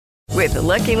With the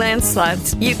Lucky Land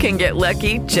Slots, you can get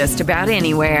lucky just about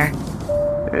anywhere.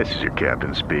 This is your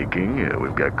captain speaking.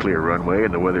 We've got clear runway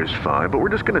and the weather's fine, but we're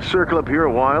just going to circle up here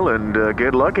a while and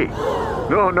get lucky.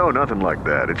 No, nothing like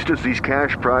that. It's just these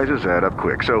cash prizes add up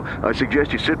quick. So I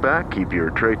suggest you sit back, keep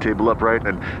your tray table upright,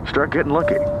 and start getting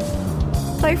lucky.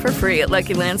 Play for free at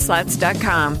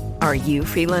LuckyLandSlots.com. Are you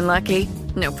feeling lucky?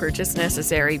 No purchase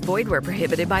necessary. Void where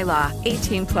prohibited by law.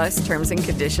 18 plus terms and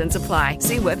conditions apply.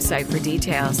 See website for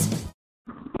details.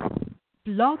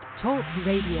 Blog Talk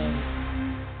Radio.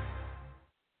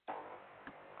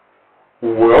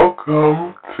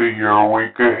 Welcome to your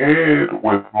week ahead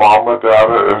with Mama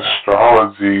Dada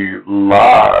Astrology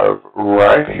live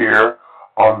right here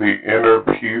on the Inner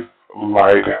Peace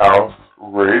Lighthouse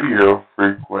radio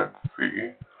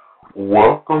frequency.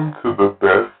 Welcome to the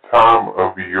best time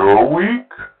of your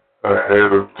week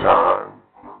ahead of time.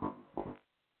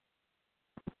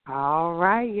 All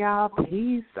right, y'all.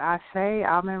 Peace. I say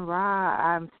Amen Ra.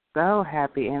 I'm so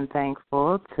happy and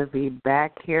thankful to be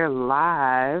back here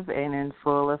live and in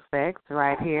full effect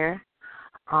right here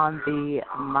on the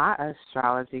My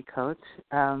Astrology Coach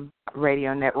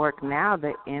radio network, now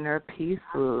the Inner Peace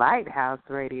Lighthouse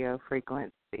radio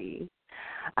frequency.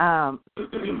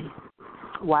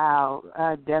 Wow,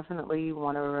 definitely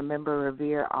want to remember,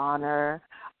 revere, honor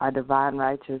our divine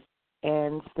righteous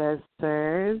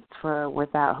ancestors, for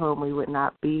without whom we would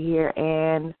not be here,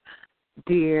 and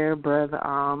dear Brother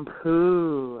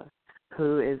Ampu,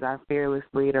 who is our fearless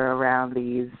leader around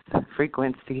these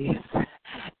frequencies.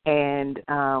 And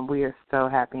we are so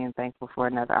happy and thankful for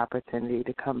another opportunity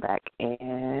to come back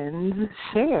and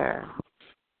share.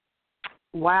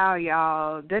 Wow,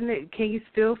 y'all. Can you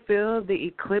still feel the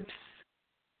eclipse-ism,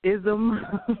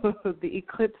 the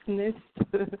eclipseness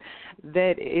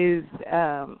that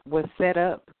was set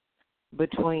up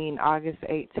between August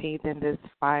 18th and this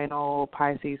final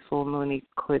Pisces full moon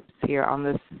eclipse here on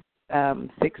the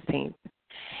 16th,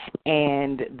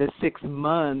 and the 6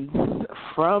 months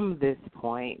from this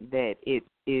point that it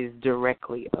is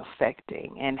directly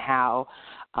affecting, and how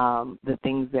the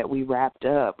things that we wrapped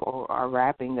up or are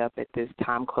wrapping up at this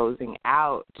time, closing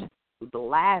out the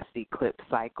last eclipse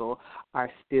cycle,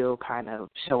 are still kind of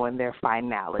showing their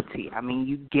finality. I mean,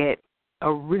 you get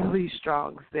a really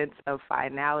strong sense of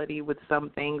finality with some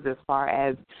things, as far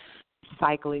as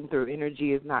cycling through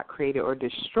energy is not created or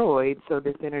destroyed. So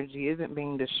this energy isn't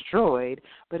being destroyed,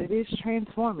 but it is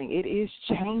transforming. It is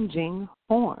changing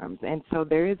forms. And so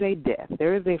there is a death.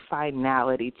 There is a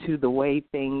finality to the way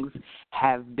things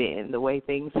have been, the way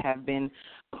things have been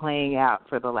playing out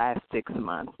for the last 6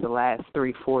 months, the last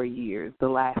 3-4 years, the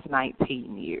last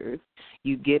 19 years.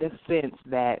 You get a sense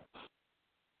that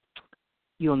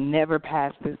you'll never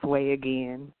pass this way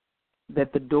again,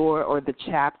 that the door or the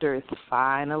chapter is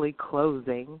finally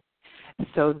closing,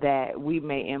 so that we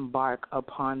may embark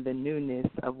upon the newness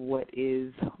of what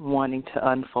is wanting to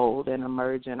unfold and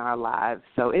emerge in our lives.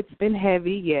 So it's been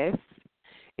heavy, yes.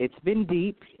 It's been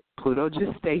deep. Pluto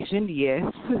gestation, yes.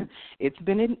 It's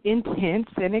been intense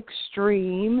and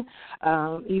extreme.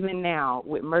 Even now,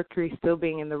 with Mercury still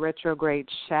being in the retrograde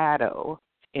shadow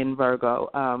in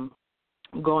Virgo,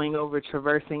 going over,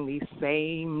 traversing these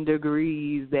same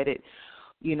degrees that it,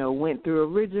 went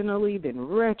through originally, then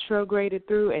retrograded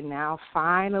through, and now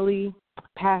finally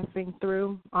passing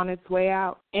through on its way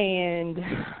out. And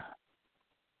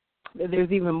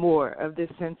there's even more of this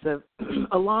sense of,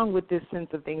 along with this sense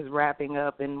of things wrapping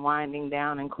up and winding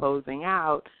down and closing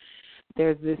out,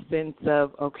 there's this sense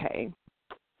of, okay,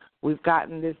 we've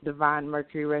gotten this divine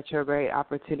Mercury retrograde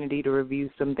opportunity to review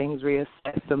some things, reassess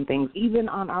some things, even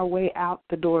on our way out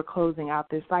the door, closing out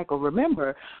this cycle.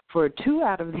 Remember, for 2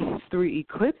 out of these 3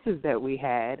 eclipses that we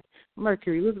had,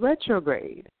 Mercury was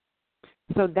retrograde.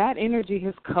 So that energy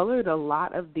has colored a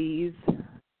lot of these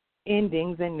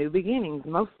endings and new beginnings,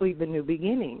 mostly the new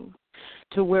beginnings,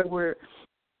 to where we're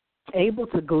able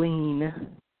to glean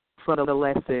from the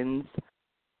lessons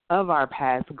of our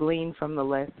past, glean from the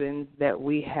lessons that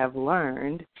we have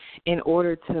learned in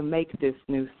order to make this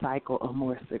new cycle a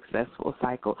more successful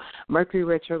cycle. Mercury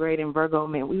retrograde in Virgo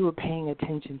meant we were paying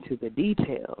attention to the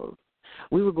details.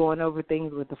 We were going over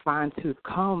things with a fine-tooth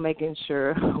comb, making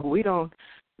sure we don't,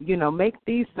 make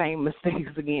these same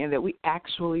mistakes again, that we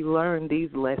actually learn these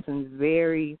lessons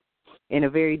in a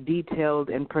very detailed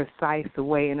and precise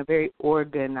way, in a very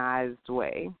organized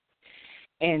way.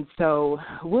 And so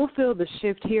we'll feel the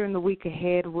shift here in the week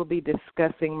ahead. We'll be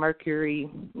discussing Mercury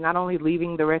not only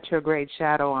leaving the retrograde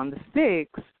shadow on the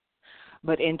 6th,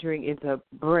 but entering into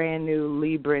brand new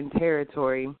Libran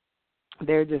territory.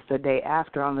 They're just a day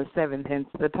after on the 7th, hence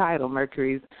the title.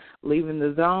 Mercury's leaving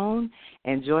the zone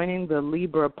and joining the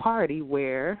Libra party,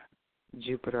 where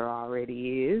Jupiter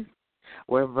already is,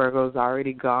 where Virgo's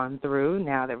already gone through,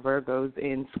 now that Virgo's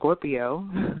in Scorpio,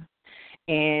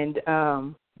 and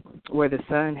where the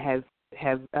Sun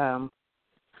has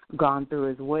gone through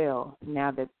as well,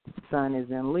 now that the Sun is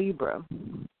in Libra.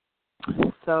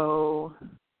 So,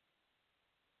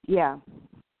 yeah.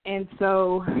 And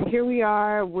so here we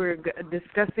are. We're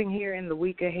discussing here in the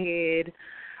week ahead,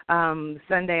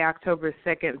 Sunday, October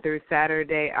 2nd through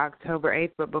Saturday, October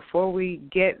 8th. But before we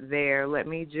get there, let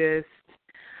me just,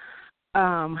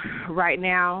 right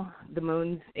now, the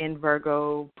moon's in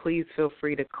Virgo. Please feel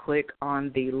free to click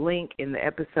on the link in the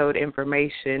episode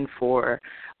information for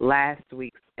last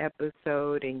week's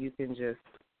episode, and you can just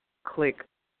click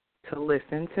to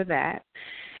listen to that.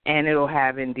 And it'll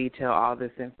have in detail all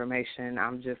this information.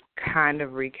 I'm just kind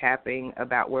of recapping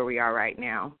about where we are right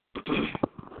now.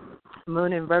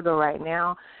 Moon in Virgo right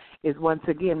now is once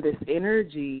again this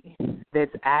energy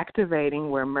that's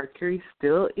activating where Mercury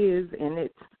still is in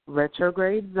its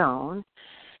retrograde zone.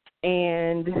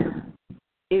 And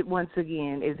it once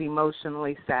again is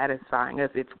emotionally satisfying us.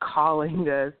 It's calling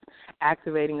us,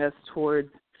 activating us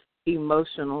towards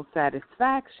emotional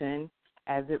satisfaction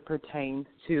as it pertains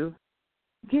to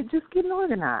just getting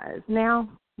organized. Now,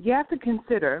 you have to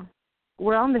consider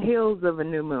we're on the heels of a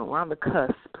new moon. We're on the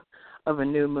cusp of a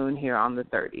new moon here on the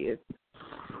 30th.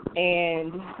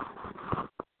 And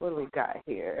what do we got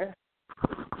here?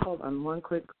 Hold on one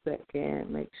quick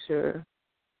second. Make sure.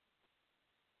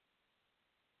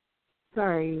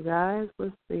 Sorry, you guys.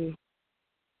 Let's see.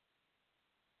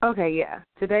 Okay, yeah.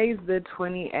 Today's the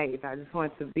 28th. I just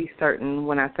want to be certain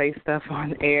when I say stuff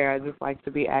on air. I just like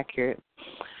to be accurate.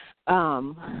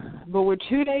 But we're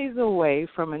 2 days away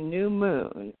from a new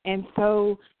moon, and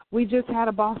so we just had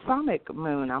a balsamic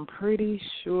moon. I'm pretty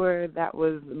sure that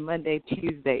was Monday,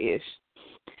 Tuesday-ish.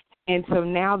 And so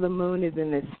now the moon is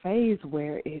in this phase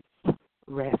where it's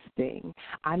resting.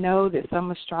 I know that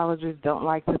some astrologers don't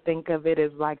like to think of it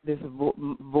as like this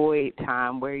void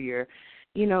time where you're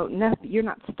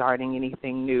not starting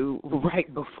anything new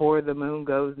right before the moon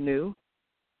goes new.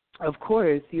 Of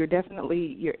course, your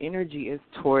energy is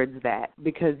towards that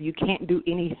because you can't do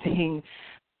anything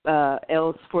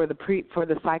else for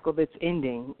the cycle that's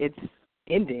ending. It's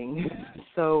ending.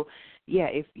 So, yeah,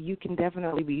 if you can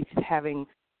definitely be having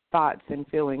thoughts and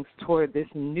feelings toward this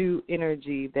new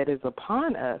energy that is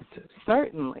upon us,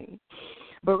 certainly.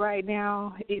 But right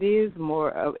now, it is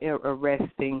more of a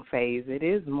resting phase. It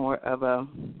is more of a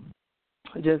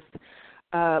just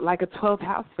like a 12th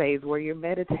house phase where you're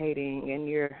meditating and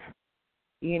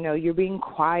you're being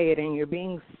quiet and you're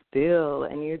being still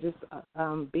and you're just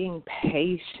being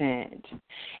patient.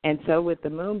 And so with the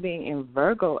moon being in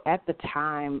Virgo at the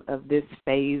time of this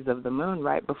phase of the moon,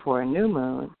 right before a new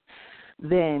moon,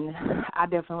 then I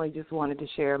definitely just wanted to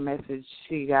share a message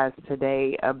to you guys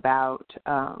today about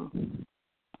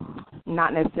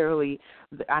not necessarily,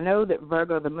 I know that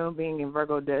Virgo, the moon being in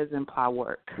Virgo does imply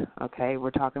work, okay? We're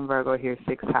talking Virgo here,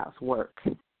 6th house, work,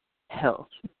 health,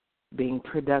 being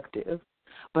productive.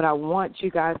 But I want you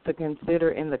guys to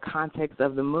consider in the context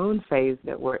of the moon phase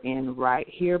that we're in right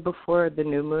here before the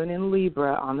new moon in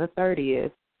Libra on the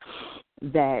 30th,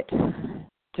 that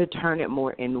to turn it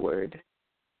more inward.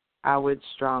 I would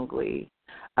strongly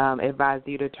advise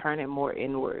you to turn it more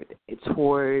inward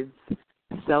towards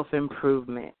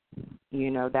self-improvement.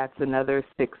 That's another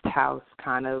 6th house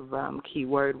kind of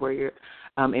keyword where you're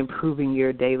improving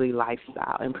your daily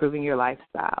lifestyle,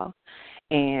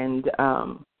 and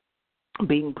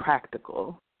being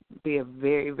practical. Be a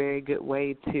very, very good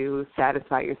way to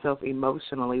satisfy yourself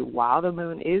emotionally while the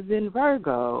moon is in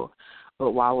Virgo,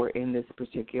 but while we're in this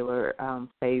particular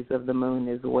phase of the moon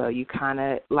as well. You kind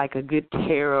of, like a good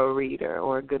tarot reader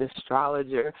or a good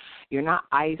astrologer, you're not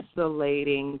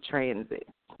isolating transits.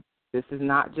 This is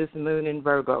not just moon in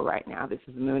Virgo right now. This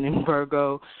is moon in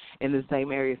Virgo in the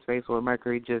same area space where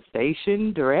Mercury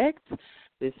gestation direct.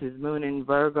 This is moon in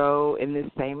Virgo in this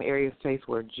same area space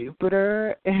where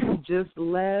Jupiter just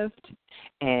left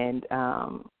and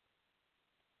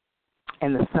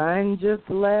the sun just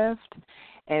left.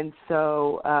 And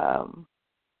so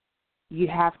you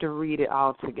have to read it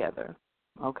all together,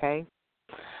 okay?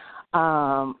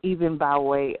 Even by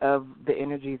way of the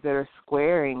energies that are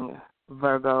squaring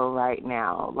Virgo right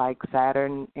now, like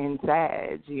Saturn in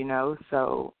Sag,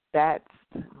 so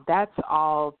that's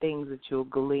all things that you'll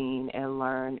glean and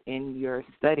learn in your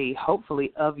study,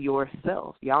 hopefully, of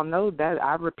yourself. Y'all know that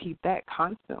I repeat that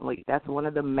constantly. That's one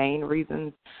of the main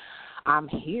reasons I'm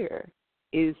here,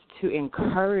 is to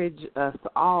encourage us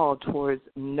all towards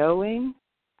knowing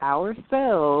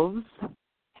ourselves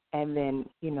And then,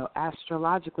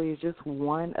 astrologically is just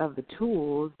one of the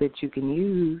tools that you can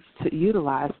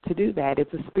utilize to do that.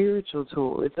 It's a spiritual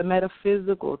tool. It's a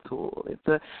metaphysical tool. It's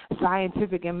a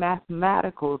scientific and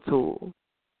mathematical tool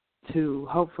to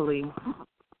hopefully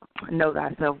know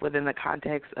thyself within the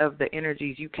context of the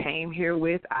energies you came here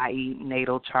with, i.e.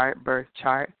 natal chart, birth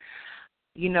chart.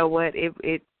 You know what?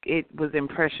 It was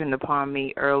impressioned upon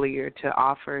me earlier to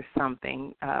offer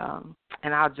something,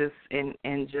 and I'll just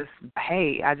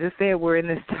I just said we're in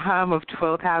this time of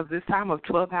 12th house. This time of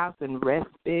 12th house and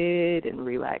respite and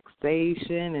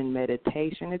relaxation and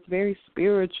meditation. It's very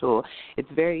spiritual. It's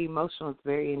very emotional. It's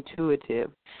very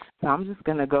intuitive. So I'm just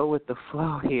gonna go with the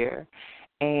flow here,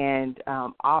 and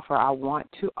I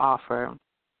want to offer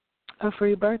a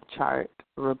free birth chart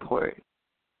report.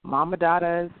 Mama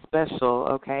Dada is special,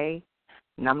 okay?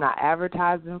 And I'm not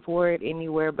advertising for it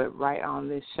anywhere but right on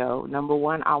this show. Number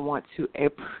one, I want to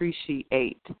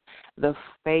appreciate the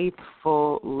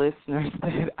faithful listeners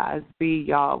that I see,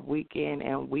 y'all, week in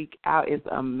and week out. It's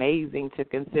amazing to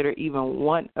consider even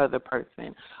one other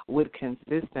person would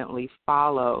consistently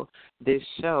follow this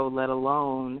show, let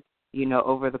alone,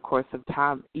 over the course of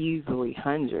time, easily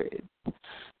hundreds.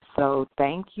 So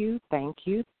thank you.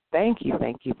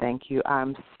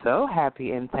 I'm so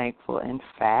happy and thankful, in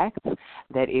fact,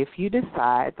 that if you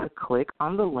decide to click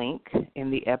on the link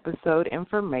in the episode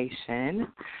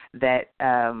information that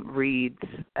reads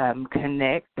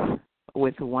connect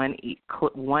with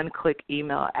one-click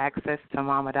email access to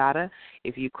Mama Dada,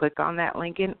 if you click on that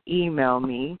link and email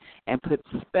me and put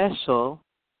special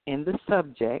in the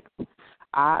subject,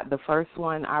 the first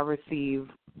one I receive,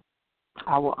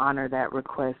 I will honor that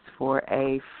request for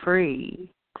a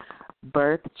free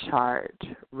birth chart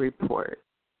report,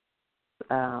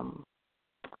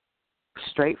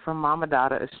 straight from Mama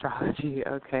Dada Astrology,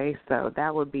 okay? So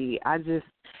that would be,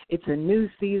 it's a new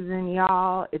season,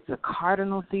 y'all. It's a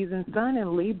cardinal season. Sun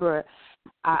in Libra,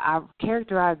 I've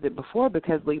characterized it before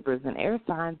because Libra is an air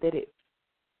sign, that it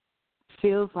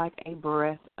feels like a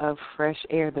breath of fresh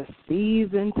air. The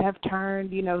seasons have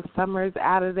turned, summer's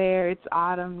out of there. It's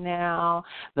autumn now.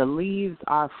 The leaves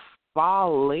are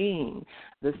falling.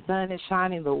 The sun is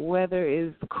shining. The weather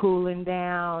is cooling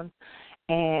down.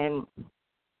 And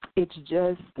it's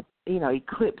just,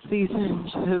 eclipse season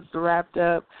just wrapped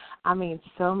up. I mean,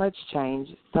 so much change,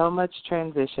 so much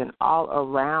transition all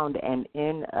around and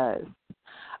in us.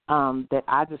 That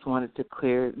I just wanted to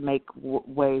make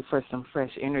way for some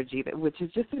fresh energy, which is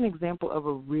just an example of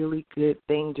a really good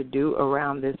thing to do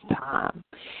around this time,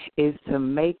 is to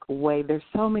make way. There's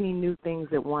so many new things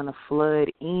that want to flood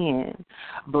in,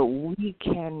 but we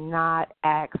cannot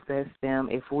access them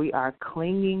if we are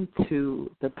clinging to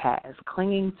the past,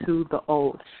 clinging to the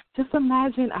old. Just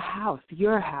imagine a house,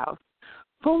 your house,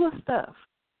 full of stuff.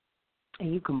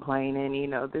 And you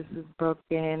complaining, this is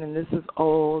broken and this is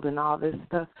old and all this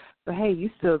stuff. But, hey,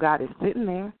 you still got it sitting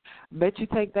there. Bet you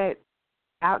take that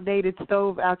outdated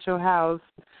stove out your house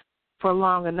for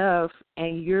long enough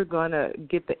and you're going to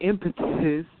get the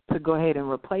impetus to go ahead and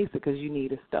replace it because you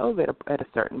need a stove at a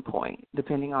certain point,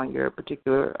 depending on your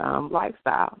particular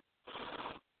lifestyle.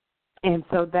 And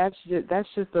so that's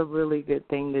just a really good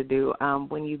thing to do.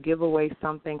 When you give away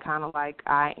something kind of like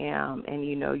I am, and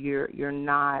you're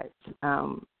not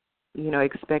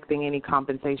expecting any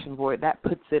compensation for it, that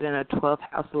puts it in a 12th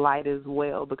house light as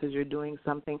well, because you're doing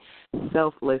something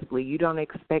selflessly. You don't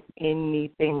expect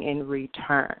anything in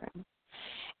return.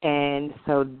 And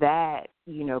so that,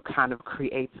 kind of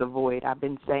creates a void. I've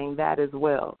been saying that as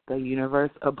well. The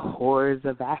universe abhors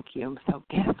a vacuum. So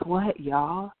guess what,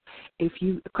 y'all? If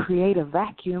you create a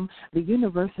vacuum, the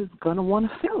universe is going to want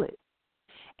to fill it.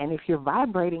 And if you're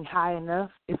vibrating high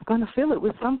enough, it's going to fill it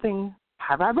with something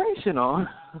high vibrational.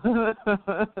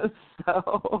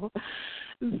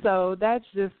 So that's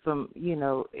just some,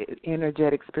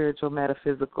 energetic, spiritual,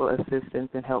 metaphysical assistance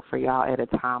and help for y'all at a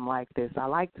time like this. I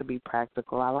like to be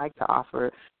practical. I like to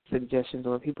offer suggestions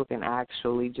where people can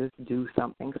actually just do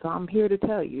something. So I'm here to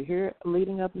tell you, here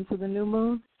leading up into the new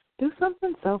moon, do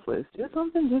something selfless. Do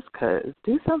something just 'cause.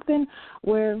 Do something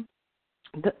where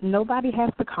nobody has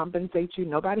to compensate you.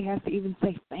 Nobody has to even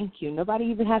say thank you. Nobody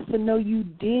even has to know you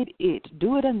did it.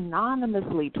 Do it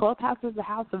anonymously. 12th house is the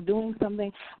house of doing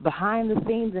something behind the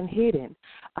scenes and hidden.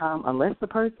 Unless the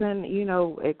person,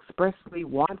 expressly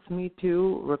wants me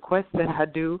to, request that I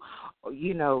do,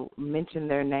 mention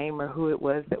their name or who it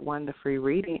was that won the free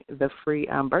reading, the free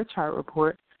birth chart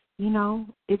report,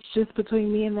 it's just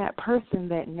between me and that person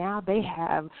that now they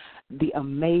have the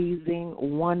amazing,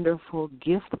 wonderful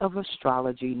gift of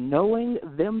astrology, knowing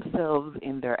themselves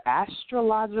in their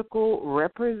astrological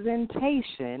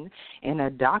representation in a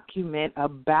document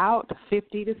about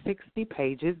 50 to 60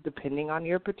 pages, depending on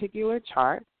your particular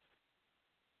chart.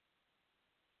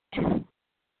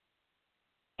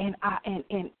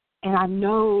 And I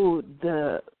know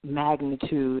the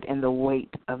magnitude and the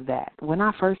weight of that. When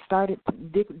I first started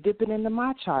dipping into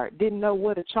my chart, didn't know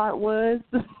what a chart was,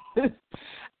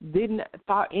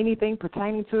 thought anything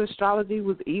pertaining to astrology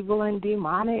was evil and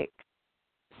demonic.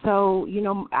 So,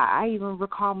 I even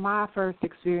recall my first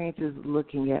experiences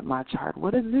looking at my chart.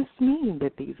 What does this mean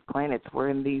that these planets were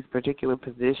in these particular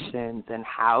positions and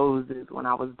houses when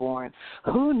I was born?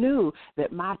 Who knew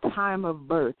that my time of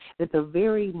birth, that the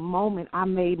very moment I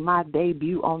made my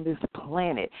debut on this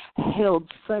planet,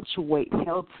 held such weight,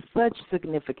 held such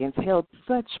significance, held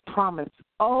such promise?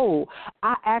 Oh,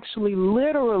 I actually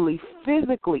literally,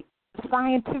 physically,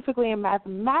 scientifically, and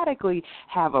mathematically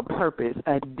have a purpose,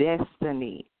 a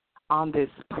destiny on this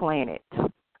planet,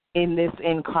 in this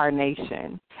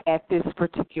incarnation, at this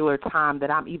particular time that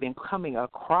I'm even coming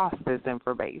across this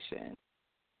information.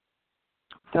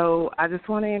 So I just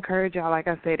want to encourage y'all, like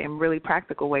I said, in really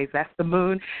practical ways. That's the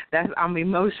moon. I'm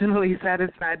emotionally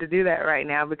satisfied to do that right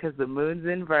now because the moon's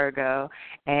in Virgo,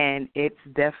 and it's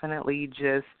definitely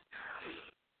just,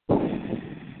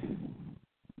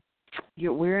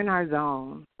 we're in our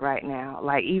zone right now.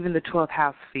 Like even the 12th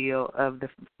house feel of the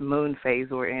moon phase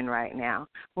we're in right now.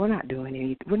 We're not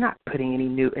putting any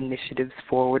new initiatives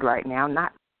forward right now.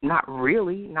 Not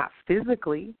really, not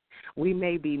physically. We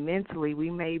may be mentally.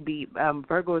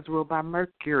 Virgo is ruled by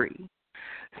Mercury.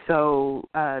 So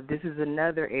this is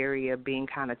another area being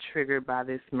kind of triggered by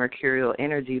this mercurial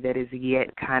energy that is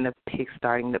yet kind of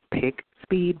starting to pick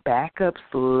speed back up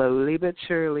slowly but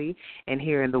surely. And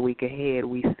here in the week ahead,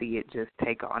 we see it just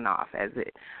take on off as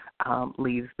it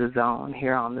leaves the zone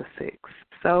here on the 6th.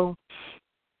 So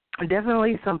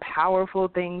definitely some powerful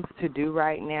things to do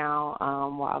right now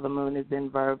while the moon is in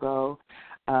Virgo.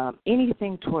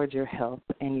 Anything towards your health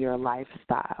and your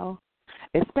lifestyle.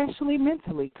 Especially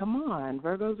mentally. Come on,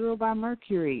 Virgo's ruled by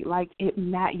Mercury. Like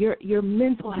your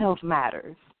mental health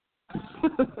matters.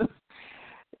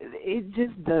 It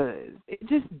just does. It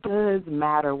just does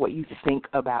matter what you think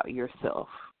about yourself.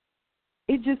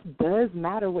 It just does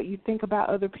matter what you think about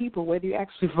other people, whether you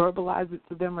actually verbalize it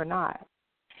to them or not.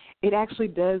 It actually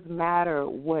does matter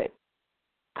what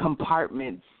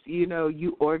compartments,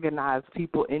 you organize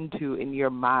people into in your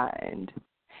mind.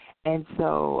 And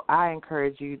so I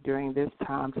encourage you during this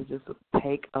time to just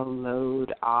take a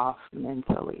load off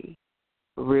mentally.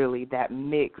 Really, that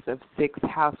mix of 6th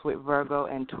house with Virgo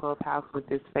and 12th house with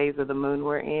this phase of the moon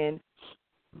we're in.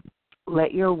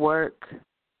 Let your work,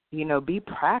 be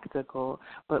practical,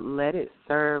 but let it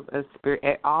serve a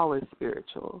spirit. All is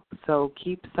spiritual. So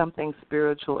keep something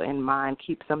spiritual in mind.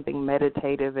 Keep something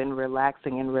meditative and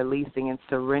relaxing and releasing and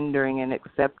surrendering and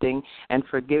accepting and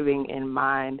forgiving in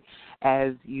mind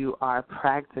as you are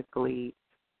practically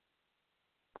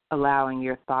allowing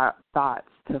your thoughts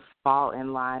to fall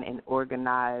in line and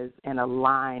organize and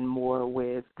align more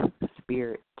with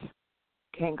spirit.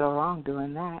 Can't go wrong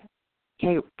doing that.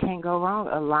 Can't go wrong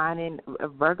aligning.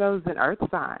 Virgo's an earth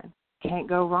sign. Can't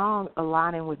go wrong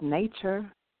aligning with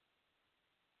nature.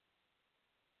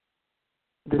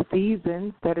 The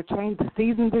seasons that are changing. The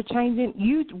seasons are changing.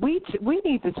 We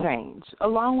need to change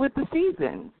along with the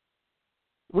seasons.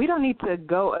 We don't need to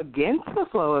go against the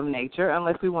flow of nature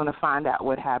unless we want to find out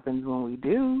what happens when we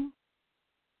do.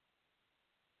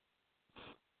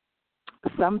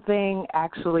 Something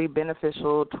actually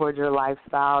beneficial toward your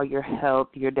lifestyle, your health,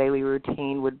 your daily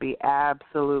routine would be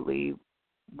absolutely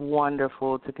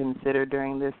wonderful to consider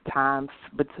during this time.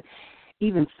 But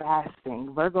even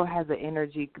fasting, Virgo has an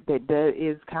energy that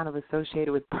is kind of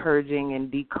associated with purging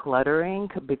and decluttering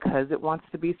because it wants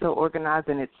to be so organized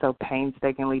and it's so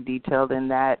painstakingly detailed in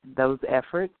those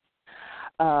efforts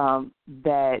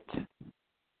that,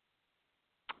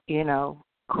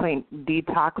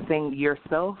 detoxing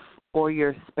yourself or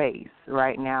your space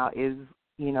right now is,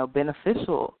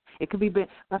 beneficial. It could be,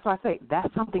 that's why I say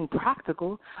that's something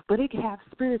practical, but it can have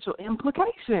spiritual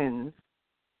implications.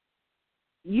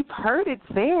 You've heard it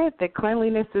said that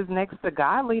cleanliness is next to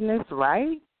godliness,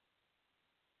 right?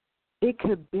 It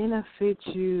could benefit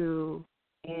you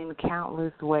in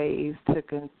countless ways to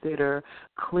consider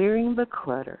clearing the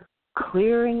clutter,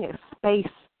 clearing space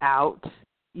out.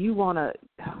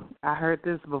 I heard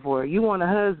this before, you want a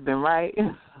husband, right?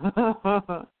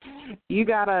 You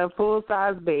got a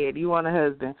full-size bed, you want a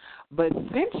husband. But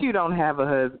since you don't have a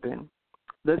husband,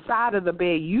 The side of the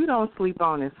bed you don't sleep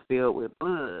on is filled with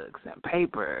books and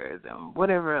papers and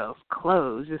whatever else,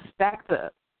 clothes, just stacked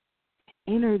up.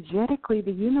 Energetically,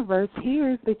 the universe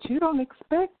hears that you don't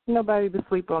expect nobody to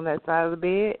sleep on that side of the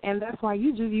bed, and that's why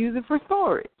you just use it for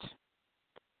storage.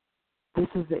 This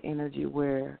is the energy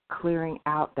where clearing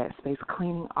out that space,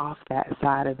 cleaning off that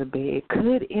side of the bed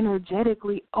could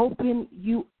energetically open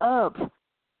you up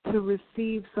to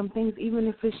receive some things, even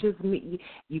if it's just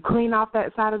you clean off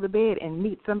that side of the bed and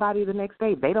meet somebody the next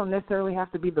day. They don't necessarily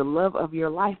have to be the love of your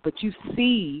life, but you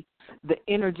see the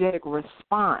energetic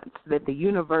response that the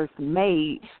universe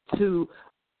made to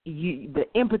you, the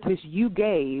impetus you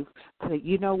gave to,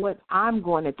 you know what, I'm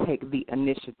going to take the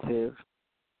initiative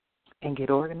and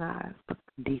get organized,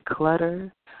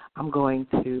 declutter. I'm going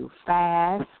to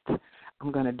fast.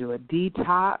 I'm going to do a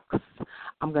detox.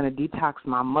 I'm going to detox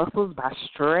my muscles by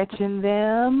stretching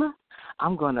them.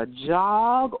 I'm going to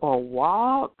jog or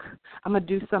walk. I'm going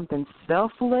to do something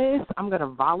selfless. I'm going to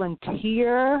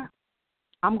volunteer.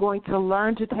 I'm going to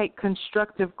learn to take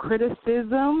constructive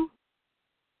criticism.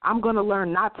 I'm going to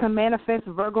learn not to manifest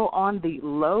Virgo on the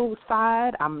low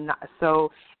side. I'm not, so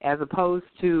as opposed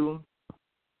to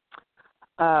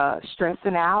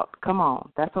stressing out, come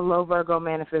on, that's a low Virgo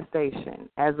manifestation.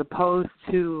 As opposed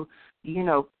to,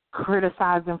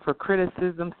 criticizing for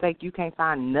criticism's sake, you can't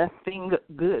find nothing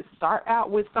good. Start out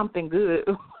with something good.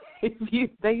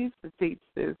 They used to teach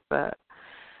this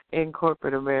in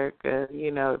corporate America.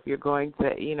 If you're going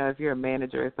to, if you're a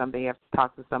manager or something, you have to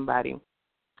talk to somebody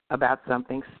about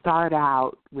something. Start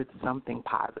out with something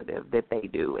positive that they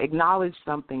do. Acknowledge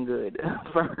something good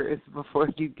first before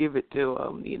you give it to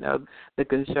them, the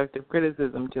constructive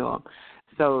criticism to them.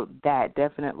 So that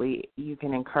definitely you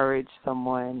can encourage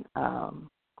someone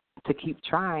to keep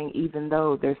trying, even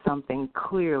though there's something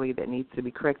clearly that needs to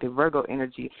be corrected. Virgo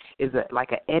energy is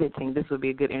like an editing. This would be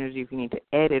a good energy if you need to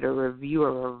edit or review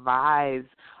or revise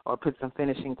or put some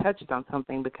finishing touches on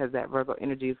something, because that Virgo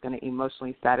energy is going to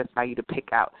emotionally satisfy you to pick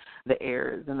out the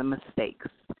errors and the mistakes.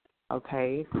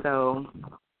 Okay, so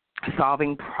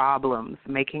solving problems,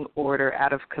 making order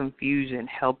out of confusion,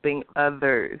 helping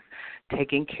others,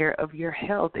 taking care of your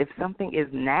health. If something is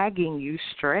nagging you,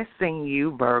 stressing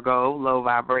you, Virgo, low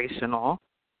vibrational,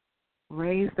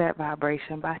 raise that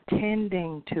vibration by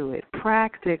tending to it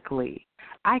practically.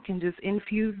 I can just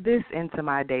infuse this into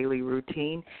my daily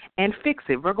routine and fix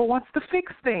it. Virgo wants to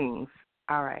fix things.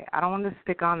 All right, I don't want to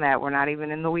stick on that. We're not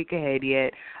even in the week ahead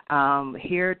yet.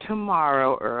 Here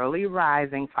tomorrow, early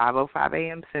rising, 5:05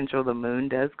 a.m. Central, the moon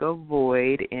does go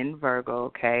void in Virgo,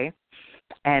 okay?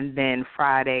 And then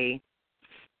Friday,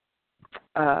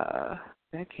 that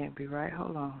can't be right.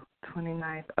 Hold on,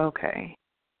 29th, okay.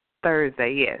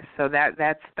 Thursday, yes. So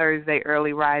that's Thursday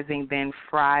early rising, then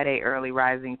Friday early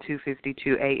rising,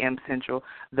 2:52 a.m. Central.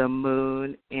 The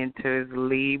moon enters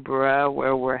Libra,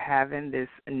 where we're having this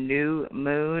new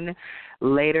moon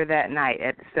later that night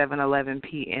at 7:11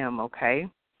 p.m., okay?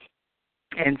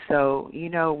 And so,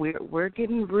 we're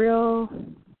getting real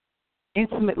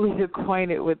intimately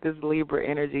acquainted with this Libra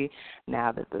energy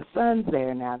now that the sun's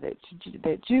there, now that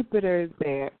Jupiter is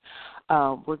there.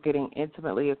 We're getting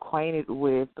intimately acquainted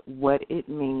with what it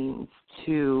means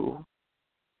to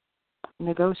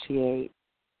negotiate,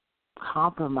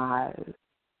 compromise,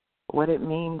 what it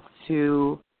means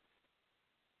to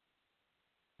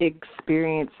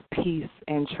experience peace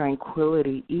and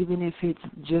tranquility, even if it's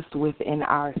just within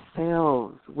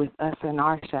ourselves, with us and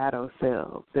our shadow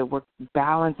selves, that we're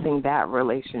balancing that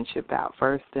relationship out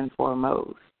first and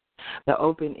foremost. The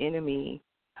open enemy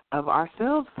of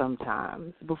ourselves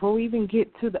sometimes, before we even get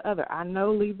to the other. I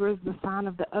know Libra is the sign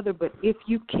of the other, but if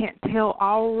you can't tell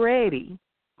already,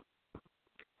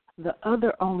 the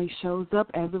other only shows up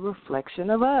as a reflection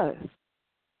of us.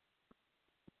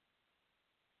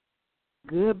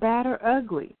 Good, bad, or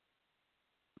ugly.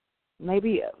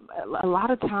 Maybe a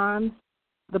lot of times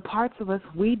the parts of us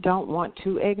we don't want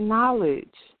to acknowledge.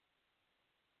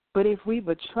 But if we've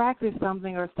attracted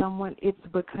something or someone, it's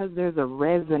because there's a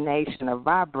resonation, a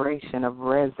vibration of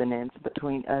resonance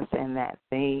between us and that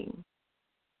thing.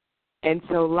 And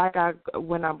so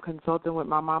when I'm consulting with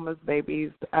my mama's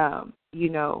babies,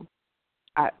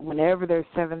 whenever their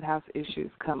seventh house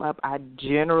issues come up, I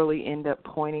generally end up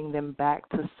pointing them back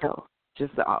to self,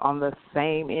 just on the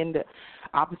same end,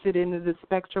 opposite end of the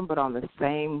spectrum, but on the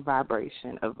same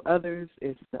vibration of others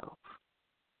is self.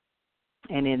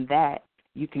 And in that,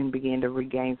 you can begin to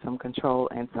regain some control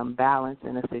and some balance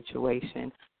in a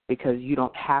situation, because you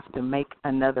don't have to make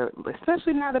another,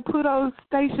 especially now that Pluto's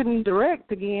stationed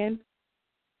direct again,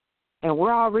 and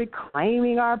we're all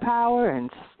reclaiming our power and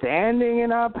standing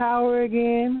in our power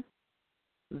again.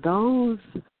 Those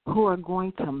who are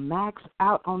going to max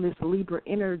out on this Libra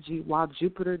energy while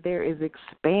Jupiter there is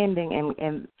expanding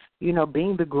and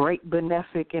being the great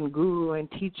benefic and guru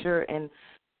and teacher and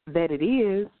that it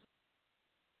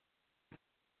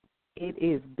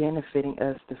is benefiting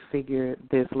us to figure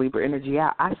this Libra energy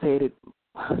out. I said it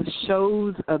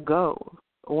shows ago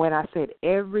when I said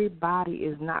everybody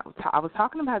is not, I was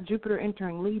talking about Jupiter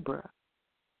entering Libra,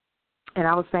 and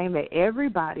I was saying that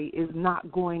everybody is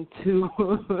not going to,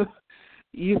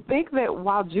 you think that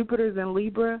while Jupiter's in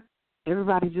Libra,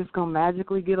 everybody's just going to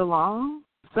magically get along?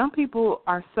 Some people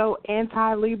are so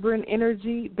anti-Libran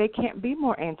energy, they can't be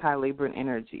more anti-Libran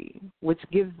energy, which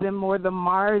gives them more the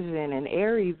margin and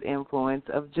Aries influence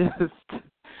of just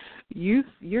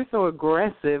you're so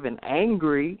aggressive and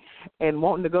angry and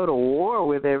wanting to go to war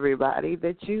with everybody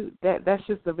that's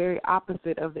just the very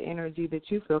opposite of the energy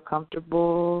that you feel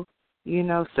comfortable,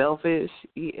 selfish,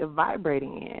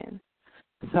 vibrating in.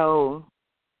 So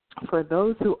for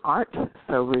those who aren't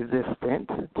so resistant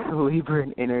to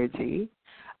Libran energy,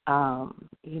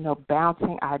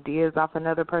 bouncing ideas off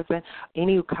another person,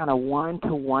 any kind of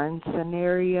one-to-one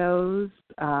scenarios,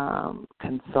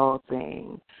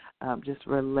 consulting, just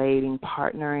relating,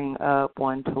 partnering up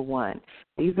one-to-one.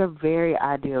 These are very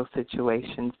ideal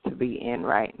situations to be in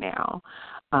right now,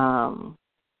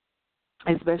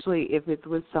 especially if it's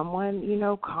with someone,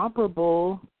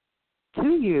 comparable to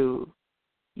you.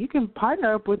 You can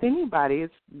partner up with anybody.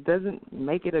 It doesn't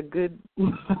make it a good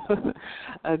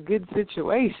a good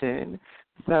situation.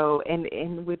 So,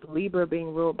 and with Libra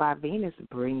being ruled by Venus,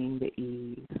 bringing the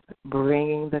ease,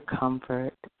 bringing the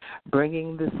comfort,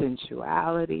 bringing the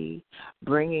sensuality,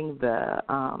 bringing the,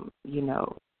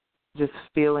 just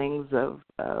feelings of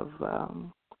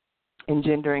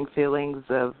engendering feelings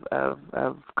of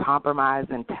compromise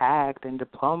and tact and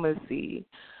diplomacy,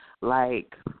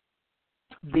 like.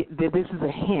 This is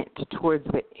a hint towards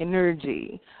the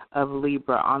energy of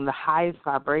Libra on the highest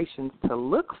vibrations to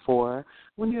look for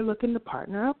when you're looking to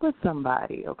partner up with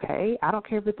somebody, okay? I don't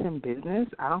care if it's in business.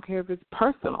 I don't care if it's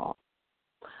personal.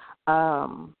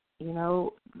 Libran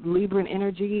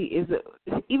energy is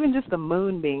even just the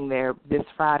moon being there this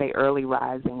Friday, early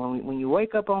rising. When you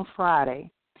wake up on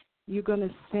Friday, you're going to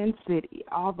sense it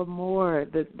all the more,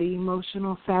 the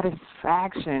emotional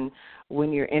satisfaction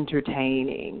when you're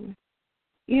entertaining.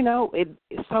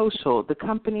 It's social, the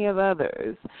company of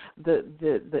others,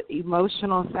 the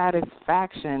emotional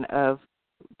satisfaction of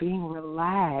being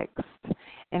relaxed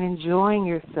and enjoying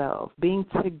yourself, being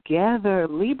together.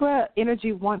 Libra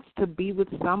energy wants to be with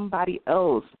somebody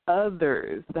else,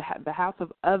 others, the house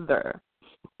of other,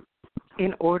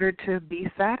 in order to be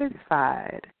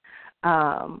satisfied.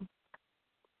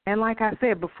 And like I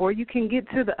said, before you can get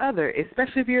to the other,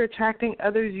 especially if you're attracting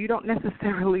others you don't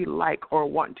necessarily like or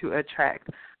want to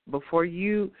attract,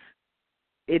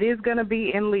 it is going to be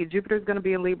in Libra. Jupiter's going to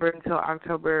be in Libra until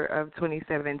October of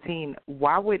 2017.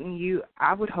 Why wouldn't you?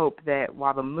 I would hope that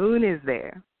while the moon is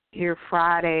there, here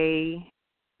Friday,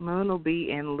 moon will be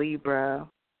in Libra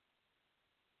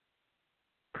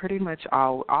pretty much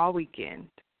all weekend,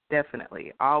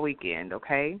 definitely all weekend,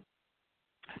 okay?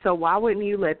 So why wouldn't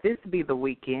you let this be the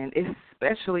weekend,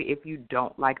 especially if you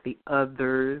don't like the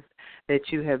others that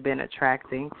you have been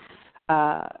attracting,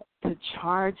 to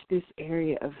charge this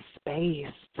area of space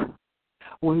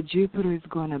where Jupiter is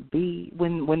going to be.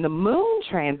 When the moon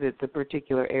transits a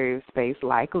particular area of space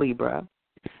like Libra,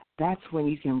 that's when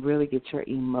you can really get your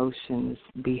emotions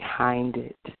behind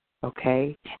it,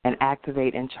 okay, and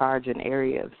activate and charge an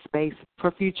area of space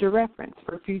for future reference,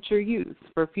 for future use,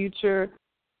 for future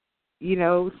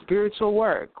spiritual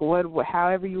work,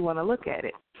 however you want to look at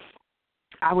it.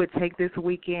 I would take this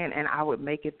weekend and I would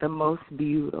make it the most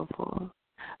beautiful,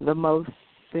 the most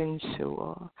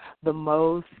sensual, the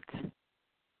most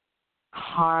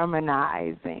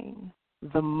harmonizing,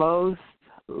 the most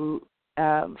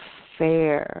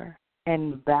fair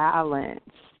and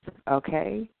balanced,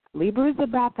 okay? Libra is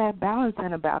about that balance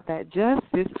and about that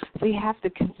justice, so you have to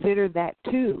consider that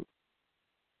too.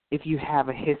 If you have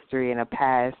a history and a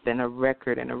past and a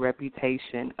record and a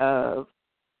reputation of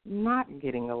not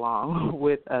getting along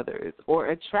with others or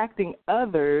attracting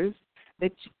others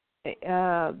that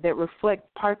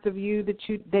reflect parts of you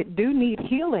that do need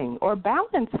healing or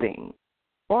balancing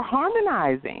or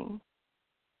harmonizing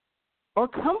or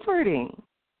comforting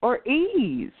or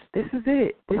ease. This is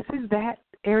it. This is that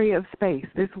area of space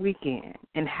this weekend,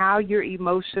 and how you're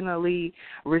emotionally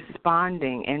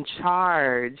responding and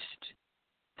charged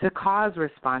to cause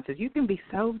responses. You can be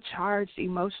so charged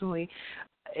emotionally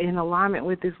in alignment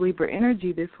with this Libra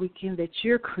energy this weekend that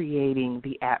you're creating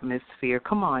the atmosphere.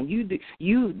 Come on,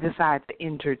 you decide to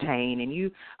entertain and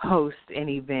you host an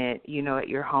event, at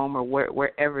your home or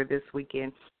wherever this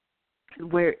weekend,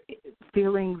 where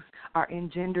feelings are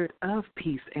engendered of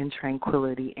peace and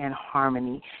tranquility and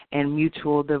harmony and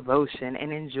mutual devotion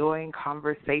and enjoying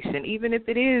conversation, even if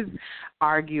it is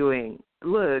arguing.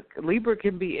 Look, Libra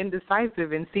can be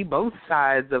indecisive and see both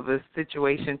sides of a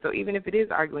situation. So even if it is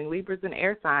arguing, Libra's an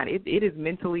air sign. It is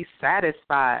mentally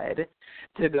satisfied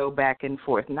to go back and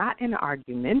forth, not in an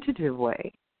argumentative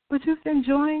way, but just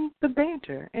enjoying the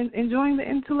banter and enjoying the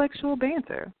intellectual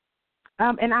banter.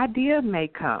 An idea may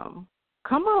come.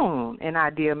 Come on, an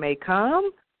idea may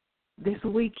come this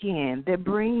weekend that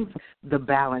brings the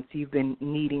balance you've been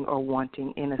needing or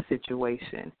wanting in a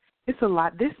situation. It's a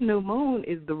lot. This new moon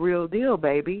is the real deal,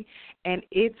 baby, and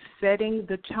it's setting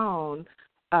the tone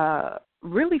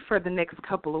really for the next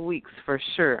couple of weeks for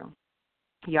sure.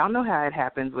 Y'all know how it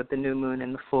happens with the new moon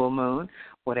and the full moon.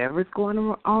 Whatever's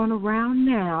going on around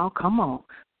now, come on,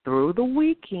 through the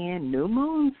weekend, new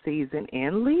moon season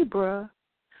in Libra,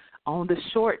 on the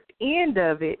short end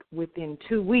of it, within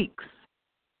 2 weeks,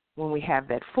 when we have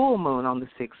that full moon on the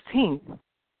 16th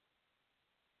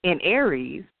in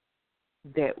Aries,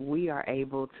 that we are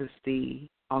able to see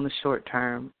on the short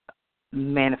term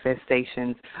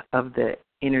manifestations of the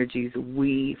energies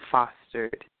we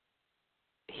fostered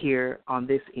here on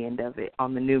this end of it,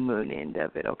 on the new moon end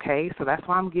of it, okay? So that's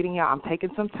why I'm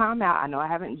taking some time out. I know I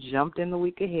haven't jumped in the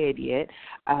week ahead yet.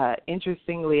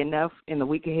 Interestingly enough, in the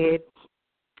week ahead,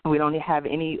 we don't have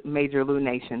any major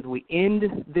lunations. We end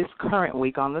this current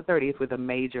week on the 30th with a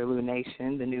major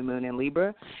lunation, the new moon in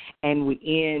Libra, and we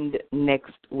end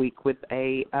next week with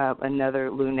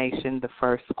another lunation, the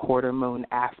first quarter moon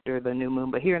after the new moon.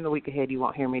 But here in the week ahead, you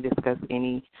won't hear me discuss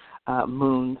any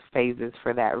moon phases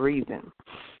for that reason.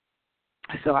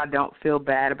 So I don't feel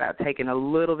bad about taking a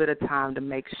little bit of time to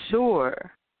make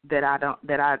sure that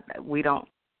we don't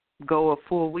go a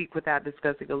full week without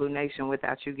discussing a lunation,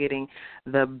 without you getting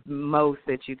the most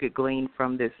that you could glean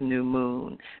from this new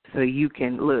moon. So you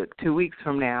can, look, 2 weeks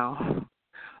from now,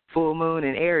 full moon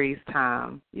in Aries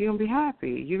time, you're going to be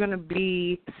happy. You're going to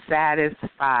be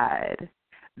satisfied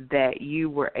that you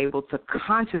were able to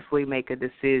consciously make a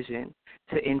decision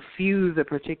to infuse a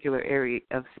particular area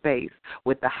of space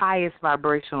with the highest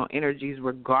vibrational energies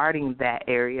regarding that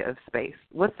area of space.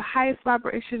 What's the highest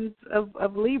vibrations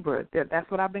of Libra? That's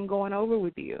what I've been going over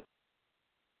with you.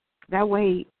 That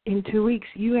way, in 2 weeks,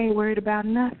 you ain't worried about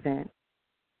nothing.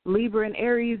 Libra and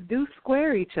Aries do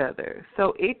square each other,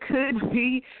 so it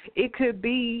could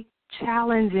be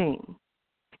challenging.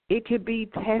 It could be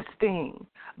testing,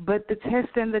 but the test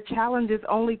and the challenges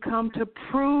only come to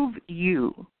prove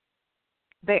you.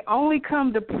 They only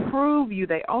come to prove you.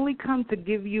 They only come to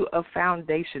give you a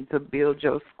foundation to build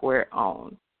your square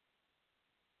on.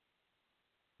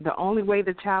 The only way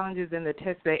the challenges and the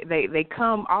tests, they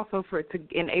come also to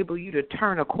enable you to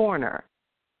turn a corner.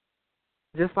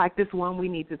 Just like this one we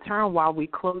need to turn while we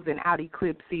closing out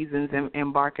eclipse seasons and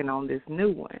embarking on this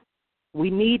new one. We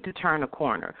need to turn a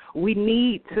corner. We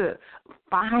need to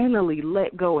finally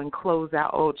let go and close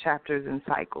out old chapters and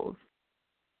cycles.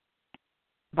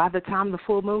 By the time the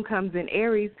full moon comes in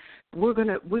Aries, we're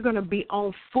gonna be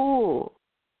on full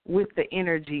with the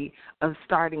energy of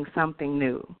starting something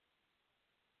new.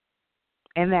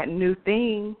 And that new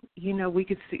thing, we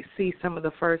could see some of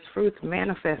the first fruits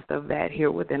manifest of that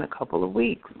here within a couple of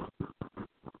weeks.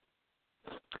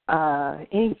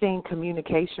 Anything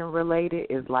communication related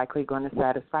is likely going to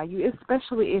satisfy you,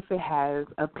 especially if it has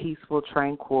a peaceful,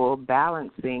 tranquil,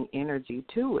 balancing energy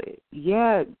to it.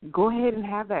 Yeah, go ahead and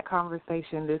have that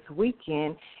conversation this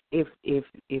weekend if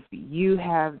you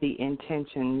have the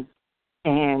intentions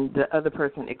and the other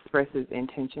person expresses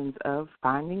intentions of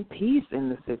finding peace in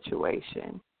the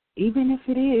situation, even if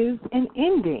it is an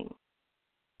ending.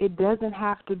 It doesn't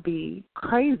have to be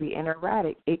crazy and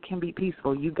erratic. It can be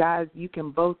peaceful. You guys, you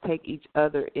can both take each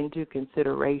other into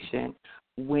consideration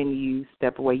when you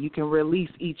step away. You can release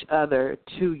each other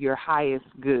to your highest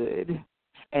good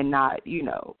and not,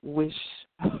 wish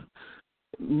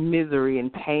misery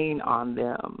and pain on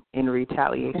them in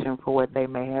retaliation for what they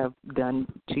may have done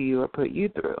to you or put you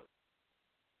through.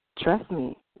 Trust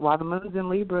me, while the moon's in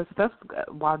Libra,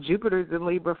 while Jupiter's in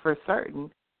Libra for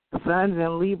certain, Sun's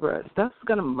in Libra,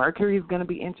 Mercury's going to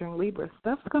be entering Libra.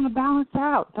 Stuff's going to balance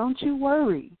out. Don't you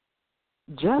worry.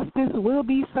 Justice will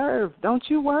be served. Don't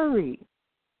you worry.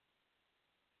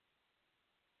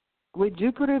 With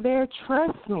Jupiter there,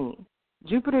 trust me,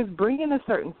 Jupiter's bringing a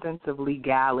certain sense of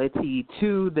legality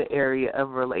to the area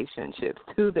of relationships,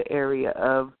 to the area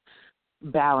of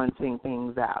balancing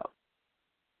things out.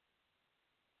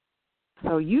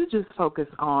 So you just focus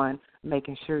on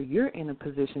making sure you're in a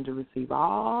position to receive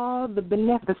all the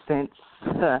beneficence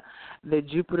that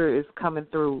Jupiter is coming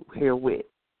through here with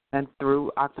and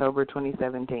through October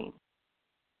 2017.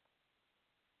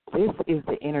 This is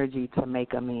the energy to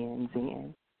make amends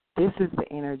in. This is the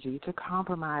energy to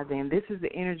compromise in. This is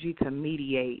the energy to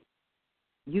mediate.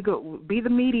 You go be the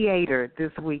mediator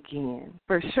this weekend,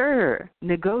 for sure.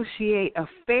 Negotiate a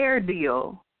fair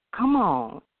deal. Come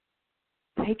on.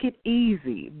 Take it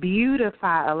easy.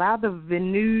 Beautify. Allow the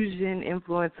Venusian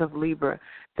influence of Libra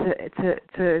to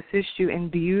assist you in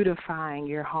beautifying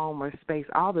your home or space,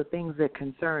 all the things that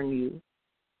concern you.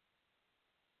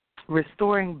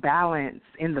 Restoring balance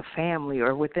in the family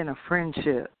or within a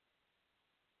friendship.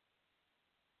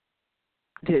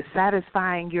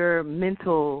 Satisfying your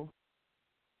mental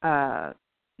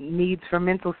needs for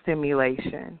mental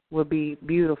stimulation will be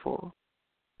beautiful.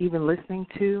 Even listening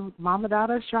to Mama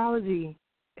Dada Astrology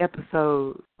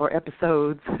episodes,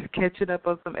 catching up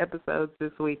on some episodes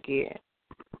this weekend.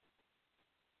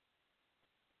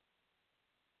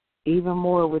 Even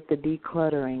more with the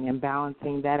decluttering and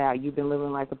balancing that out. You've been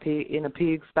living like a pig in a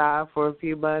pigsty for a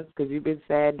few months because you've been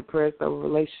sad, depressed over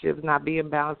relationships not being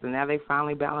balanced, and now they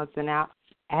finally balancing out.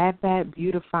 Add that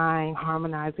beautifying,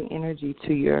 harmonizing energy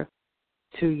to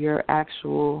your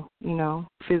actual,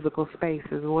 physical space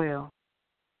as well.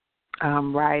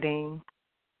 Writing.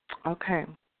 Okay.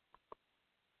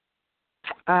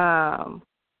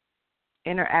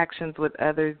 Interactions with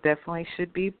others definitely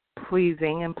should be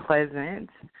pleasing and pleasant.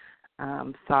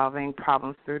 Solving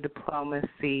problems through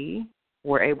diplomacy.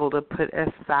 We're able to put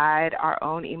aside our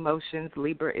own emotions.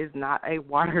 Libra is not a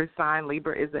water sign.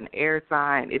 Libra is an air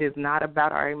sign. It is not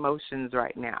about our emotions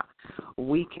right now.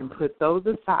 We can put those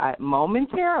aside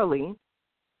momentarily,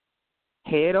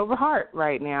 head over heart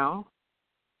right now,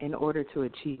 in order to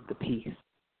achieve the peace.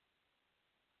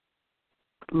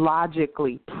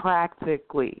 Logically,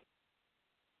 practically,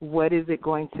 what is it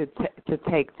going to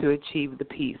take to achieve the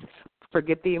peace?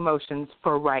 Forget the emotions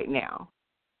for right now.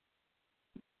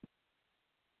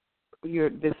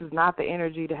 This is not the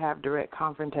energy to have direct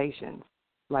confrontations.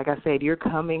 Like I said, you're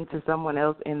coming to someone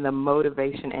else in the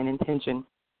motivation and intention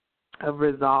of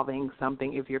resolving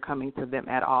something if you're coming to them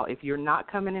at all. If you're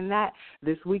not coming in that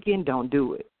this weekend, don't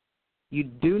do it. You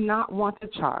do not want to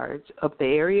charge up the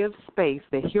area of space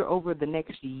that here over the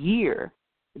next year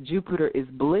Jupiter is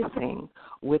blissing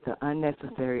with an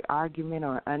unnecessary argument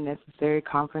or unnecessary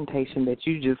confrontation that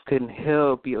you just couldn't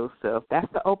help yourself. That's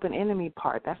the open enemy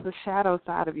part. That's the shadow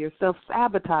side of yourself,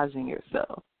 sabotaging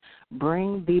yourself.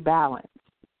 Bring the balance.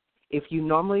 If you're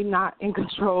normally not in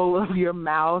control of your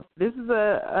mouth, this is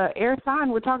a air sign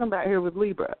we're talking about here with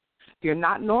Libra. If you're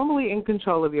not normally in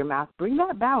control of your mouth, bring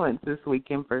that balance this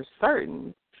weekend for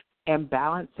certain and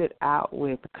balance it out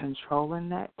with controlling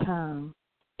that tongue.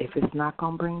 If it's not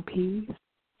going to bring peace,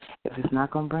 if it's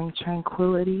not going to bring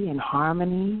tranquility and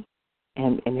harmony,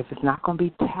 and if it's not going to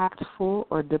be tactful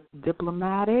or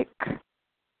diplomatic,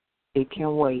 it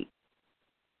can wait.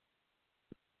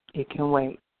 It can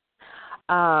wait.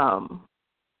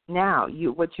 Now,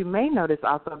 what you may notice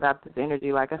also about this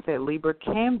energy, like I said, Libra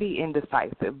can be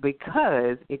indecisive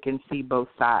because it can see both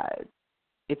sides.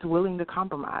 It's willing to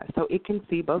compromise, so it can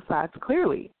see both sides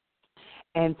clearly.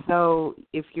 And so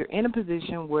if you're in a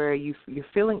position where you're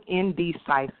feeling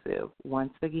indecisive,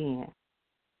 once again,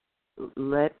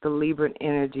 let the Libra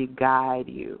energy guide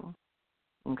you,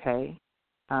 okay?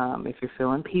 If you're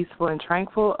feeling peaceful and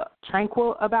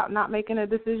tranquil about not making a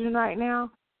decision right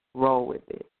now, roll with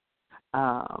it.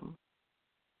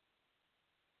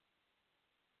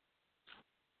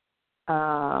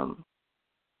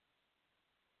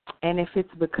 And if it's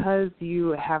because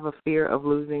you have a fear of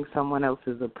losing someone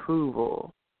else's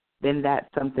approval, then that's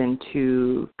something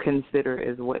to consider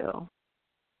as well.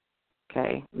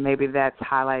 Okay, maybe that's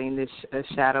highlighting this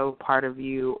shadow part of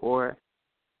you, or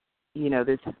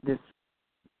this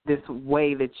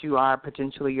way that you are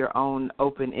potentially your own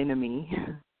open enemy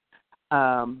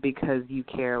because you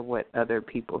care what other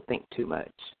people think too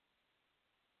much.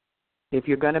 If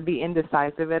you're going to be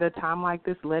indecisive at a time like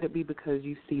this, let it be because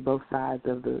you see both sides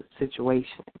of the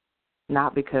situation,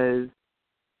 not because,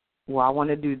 I want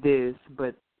to do this,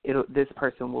 but this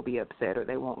person will be upset or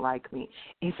they won't like me.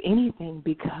 If anything,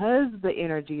 because the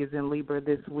energy is in Libra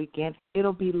this weekend,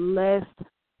 it'll be less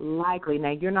likely.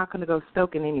 Now, you're not going to go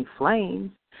stoking any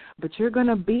flames, but you're going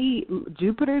to be,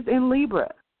 Jupiter's in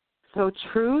Libra. So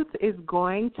truth is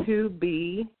going to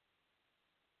be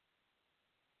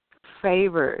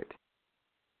favored.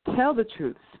 Tell the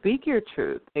truth. Speak your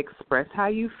truth. Express how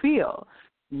you feel.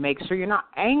 make sure you're not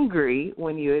angry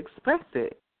when you express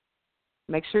it.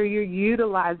 Make sure you're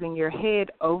utilizing your head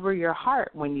over your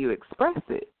heart when you express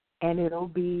it. And it'll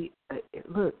be,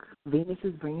 look, Venus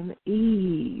is bringing the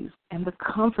ease and the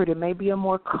comfort. It may be a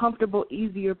more comfortable,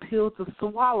 easier pill to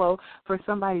swallow for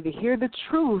somebody to hear the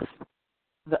truth,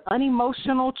 the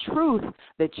unemotional truth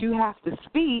that you have to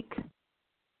speak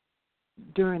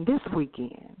during this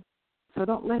weekend. So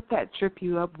don't let that trip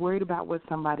you up, worried about what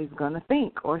somebody's going to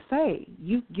think or say.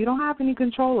 You don't have any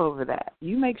control over that.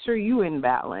 You make sure you're in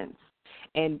balance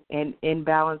and in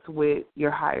balance with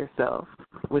your higher self,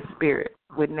 with spirit,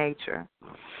 with nature.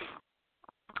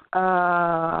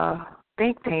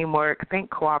 Think teamwork, think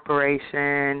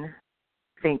cooperation,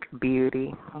 think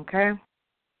beauty, okay?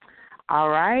 All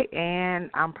right, and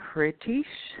I'm pretty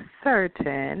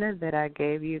certain that I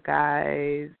gave you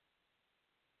guys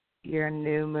your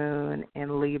new moon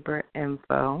in Libra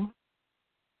info.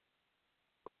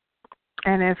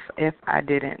 And if I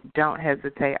didn't, don't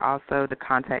hesitate also to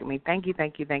contact me. Thank you,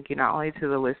 not only to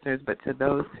the listeners, but to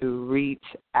those who reach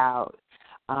out.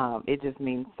 It just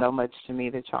means so much to me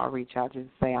that y'all reach out to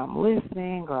say I'm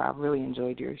listening or I really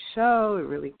enjoyed your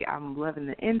show. I'm loving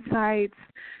the insights.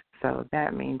 So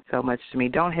that means so much to me.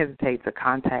 Don't hesitate to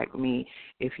contact me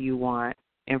if you want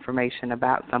information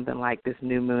about something like this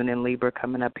new moon in Libra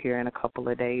coming up here in a couple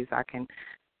of days.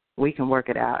 We can work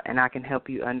it out, and I can help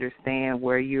you understand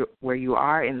where you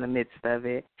are in the midst of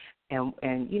it,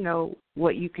 and you know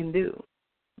what you can do.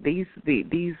 These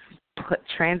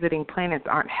transiting planets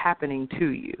aren't happening to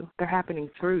you; they're happening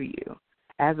through you,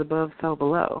 as above, so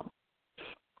below.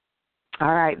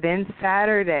 All right, then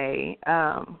Saturday,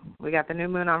 we got the new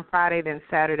moon on Friday. Then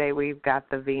Saturday, we've got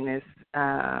the Venus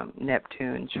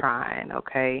Neptune trine.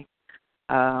 Okay,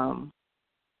 and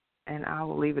I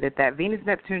will leave it at that. Venus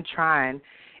Neptune trine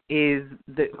is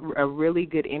a really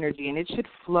good energy, and it should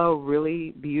flow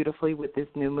really beautifully with this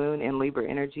new moon in Libra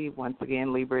energy. Once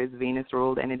again, Libra is Venus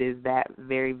ruled, and it is that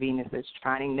very Venus that's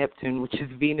trining Neptune, which is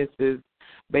Venus's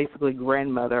basically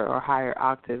grandmother or higher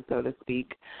octave, so to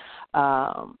speak.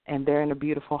 And they're in a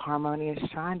beautiful harmonious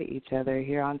trine to each other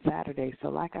here on Saturday. So,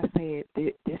 like I said,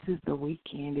 this is the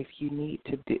weekend if you need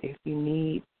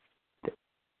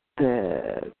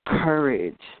the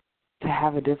courage to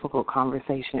have a difficult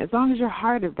conversation, as long as your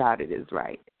heart about it is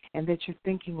right and that you're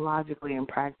thinking logically and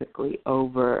practically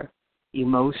over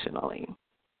emotionally.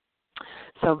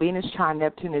 So Venus trine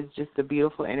Neptune is just a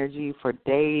beautiful energy for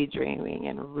daydreaming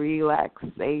and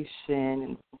relaxation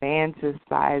and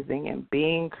fantasizing and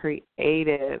being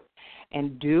creative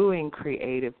and doing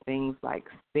creative things like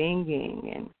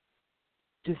singing and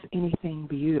just anything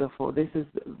beautiful. This is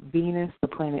Venus, the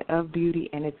planet of beauty,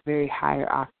 and its very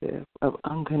higher octave of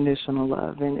unconditional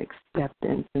love and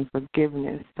acceptance and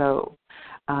forgiveness. So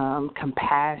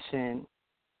compassion,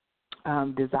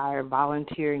 desire,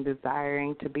 volunteering,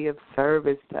 desiring to be of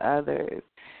service to others,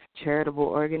 charitable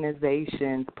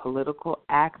organizations, political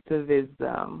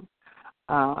activism,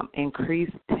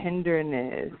 increased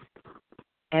tenderness.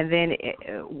 And then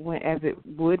as it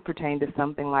would pertain to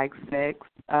something like sex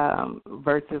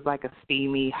versus like a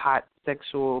steamy, hot,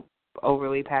 sexual,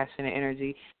 overly passionate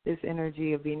energy, this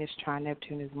energy of Venus trine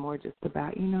Neptune is more just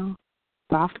about,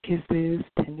 soft kisses,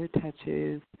 tender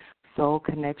touches, soul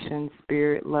connections,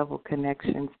 spirit level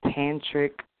connections,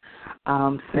 tantric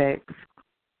sex.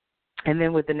 And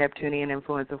then with the Neptunian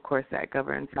influence, of course, that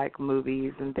governs like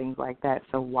movies and things like that.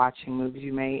 So watching movies,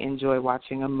 you may enjoy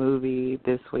watching a movie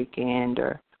this weekend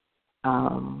or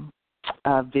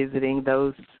visiting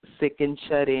those sick and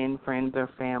shut-in friends or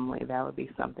family. That would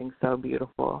be something so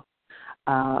beautiful.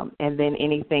 And then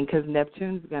anything, because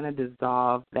Neptune's going to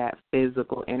dissolve that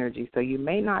physical energy. So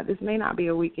this may not be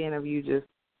a weekend of you just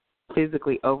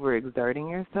physically overexerting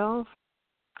yourself,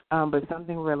 but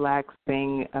something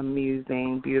relaxing,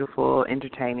 amusing, beautiful,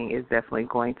 entertaining is definitely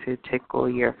going to tickle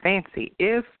your fancy.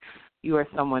 If you are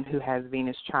someone who has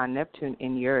Venus trine Neptune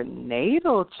in your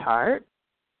natal chart,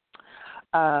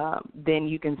 then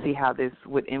you can see how this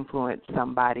would influence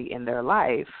somebody in their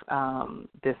life.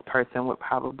 This person would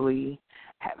probably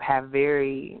have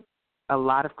a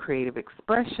lot of creative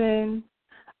expression,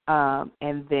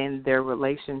 and then their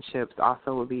relationships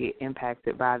also will be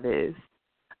impacted by this.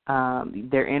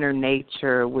 Their inner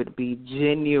nature would be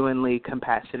genuinely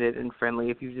compassionate and friendly.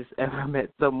 If you just ever met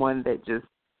someone that just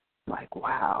like,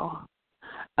 wow.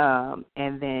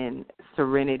 And then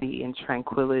serenity and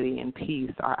tranquility and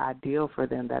peace are ideal for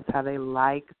them. That's how they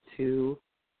like to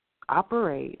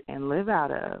operate and live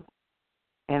out of.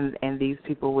 And these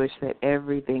people wish that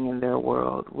everything in their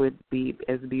world would be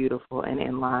as beautiful and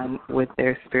in line with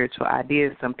their spiritual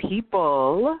ideas. Some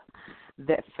people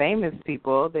that famous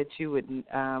people that you would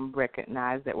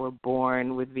recognize that were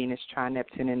born with Venus trine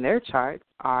Neptune in their charts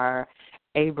are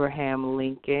Abraham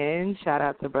Lincoln, shout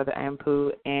out to Brother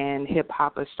Ampu, and Hip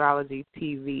Hop Astrology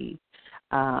TV.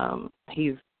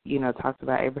 He's, talked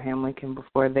about Abraham Lincoln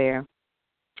before there.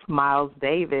 Miles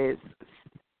Davis,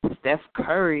 Steph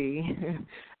Curry,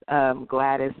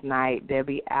 Gladys Knight,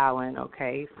 Debbie Allen,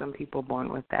 okay? Some people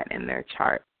born with that in their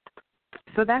chart.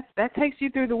 So that takes you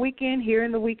through the weekend. Here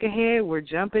in the week ahead, we're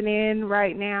jumping in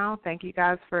right now. Thank you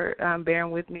guys for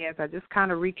bearing with me as I just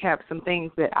kind of recap some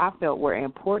things that I felt were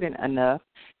important enough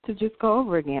to just go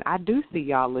over again. I do see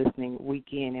y'all listening week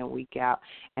in and week out,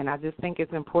 and I just think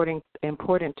it's important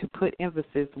to put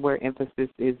emphasis where emphasis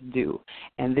is due.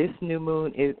 And this new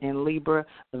moon is in Libra,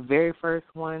 the very first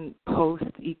one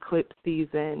post-eclipse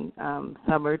season,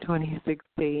 summer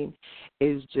 2016,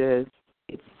 is just,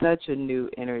 it's such a new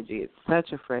energy. It's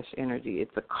such a fresh energy.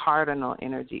 It's a cardinal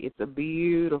energy. It's a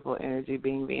beautiful energy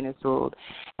being Venus ruled.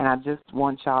 And I just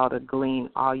want y'all to glean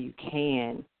all you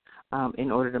can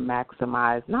in order to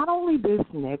maximize not only this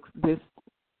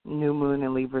new moon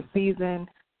in Libra season,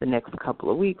 the next couple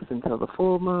of weeks until the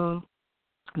full moon,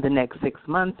 the next 6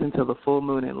 months until the full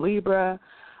moon in Libra,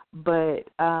 but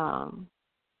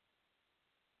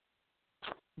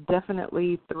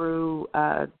definitely through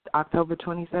October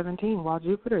 2017 while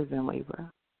Jupiter is in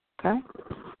Libra. Okay?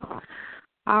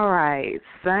 All right.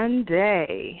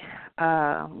 Sunday,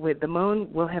 with the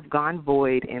moon will have gone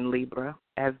void in Libra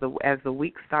as the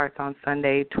week starts on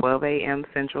Sunday, 12 a.m.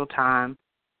 Central Time.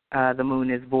 The moon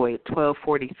is void.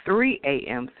 12:43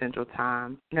 a.m. Central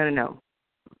Time. No.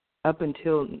 Up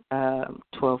until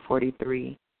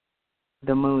 12:43,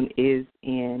 the moon is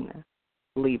in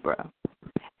Libra.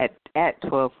 At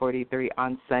 12:43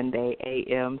 on Sunday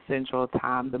a.m. Central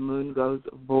Time, the moon goes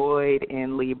void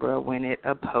in Libra when it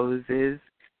opposes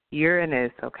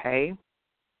Uranus, okay?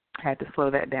 I had to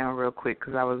slow that down real quick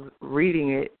because I was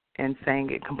reading it and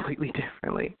saying it completely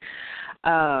differently.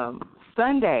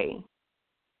 Sunday,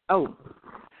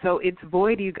 so it's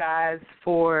void, you guys,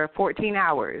 for 14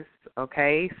 hours,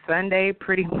 okay? Sunday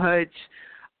pretty much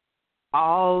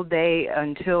all day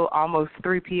until almost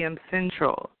 3 p.m.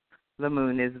 Central. The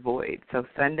moon is void. So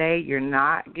Sunday,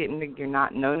 no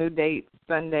new dates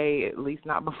Sunday, at least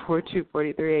not before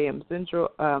 2:43 a.m. Central,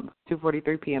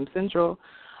 2:43 p.m. Central.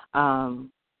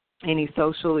 Any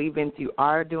social events you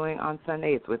are doing on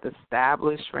Sunday, it's with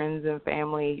established friends and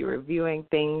family. You're reviewing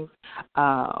things.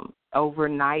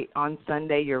 Overnight on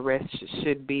Sunday, your rest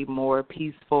should be more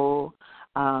peaceful.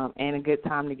 And a good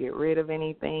time to get rid of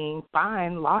anything,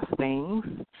 find lost things,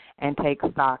 and take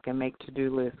stock and make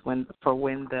to-do lists for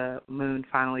when the moon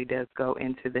finally does go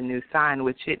into the new sign,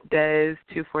 which it does,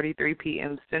 2:43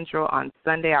 p.m. Central on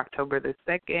Sunday, October the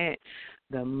 2nd.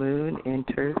 The moon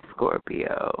enters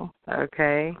Scorpio,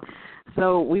 okay?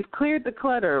 So we've cleared the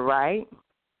clutter, right?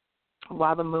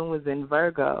 While the moon was in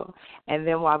Virgo, and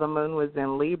then while the moon was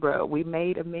in Libra, we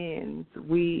made amends.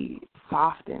 We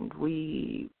softened.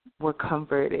 We were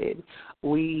comforted.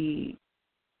 We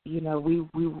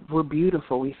were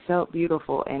beautiful. We felt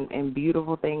beautiful, and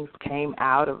beautiful things came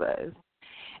out of us.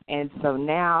 And so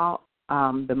now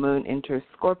the moon enters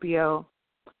Scorpio,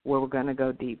 where we're going to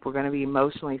go deep. We're going to be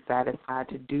emotionally satisfied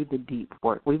to do the deep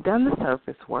work. We've done the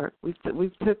surface work. We've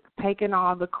taken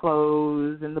all the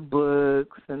clothes and the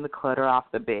books and the clutter off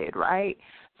the bed, right?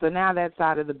 So now that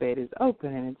side of the bed is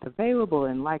open and it's available,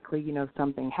 and likely,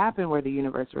 something happened where the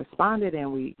universe responded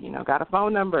and we, got a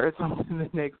phone number or something the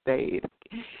next day,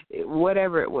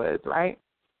 whatever it was, right?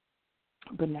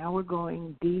 But now we're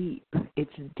going deep.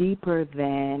 It's deeper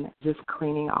than just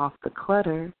cleaning off the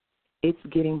clutter. It's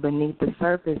getting beneath the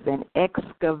surface and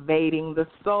excavating the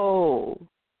soul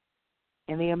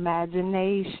and the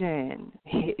imagination.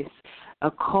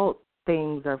 Occult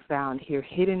things are found here.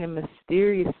 Hidden and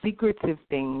mysterious, secretive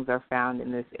things are found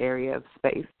in this area of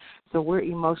space. So we're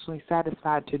emotionally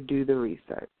satisfied to do the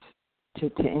research,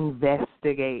 to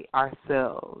investigate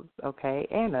ourselves, okay,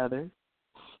 and others.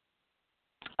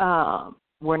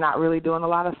 We're not really doing a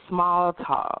lot of small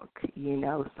talk,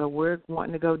 so we're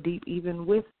wanting to go deep even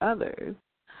with others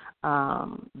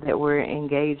that we're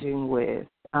engaging with.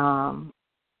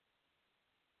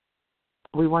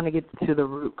 We want to get to the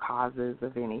root causes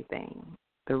of anything,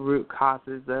 the root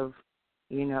causes of,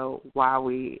 why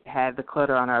we had the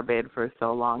clutter on our bed for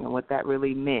so long and what that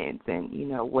really meant, and,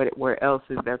 where else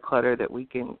is there clutter that we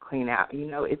can clean out.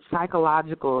 It's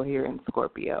psychological here in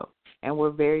Scorpio, and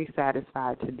we're very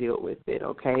satisfied to deal with it,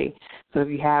 okay? So if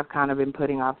you have kind of been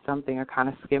putting off something or kind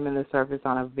of skimming the surface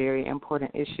on a very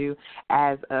important issue,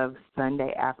 as of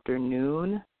Sunday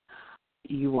afternoon,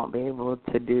 you won't be able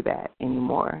to do that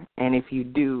anymore. And if you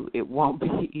do, it won't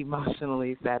be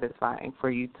emotionally satisfying for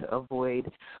you to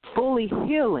avoid fully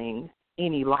healing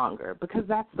any longer, because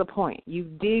that's the point. You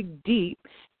dig deep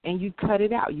and you cut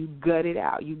it out. You gut it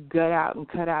out. You gut out and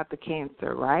cut out the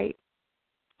cancer, right?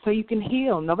 So you can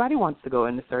heal. Nobody wants to go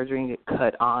into surgery and get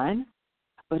cut on.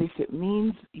 But if it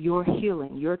means your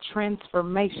healing, your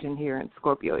transformation here in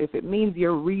Scorpio, if it means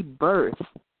your rebirth,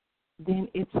 then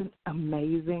it's an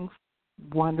amazing,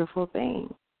 wonderful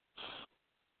thing.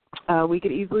 We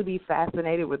could easily be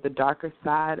fascinated with the darker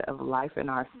side of life and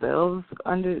ourselves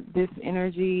under this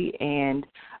energy, and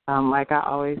like I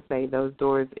always say, those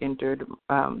doors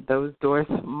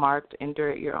marked "Enter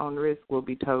at your own risk" will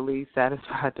be totally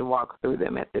satisfied to walk through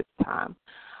them at this time.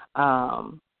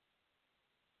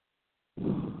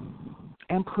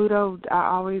 And Pluto, I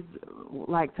always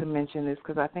like to mention this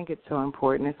because I think it's so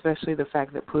important, especially the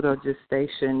fact that Pluto just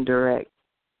stationed direct,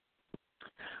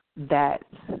 that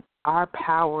our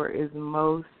power is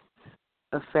most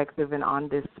effective and on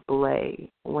display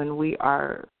when we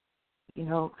are,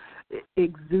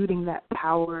 exuding that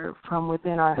power from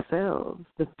within ourselves.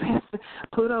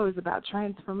 Pluto is about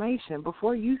transformation.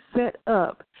 Before you set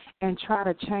up and try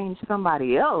to change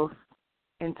somebody else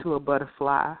into a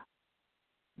butterfly,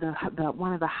 the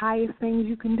one of the highest things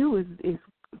you can do is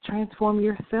transform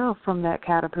yourself from that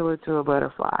caterpillar to a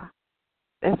butterfly.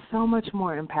 That's so much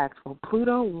more impactful.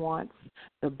 Pluto wants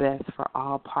the best for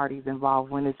all parties involved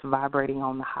when it's vibrating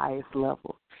on the highest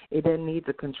level. It doesn't need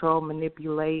to control,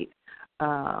 manipulate,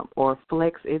 or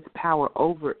flex its power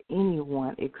over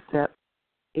anyone except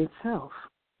itself.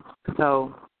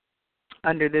 So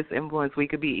under this influence, we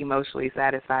could be emotionally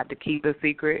satisfied to keep a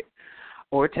secret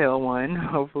or tell one,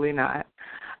 hopefully not.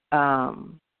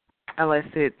 Unless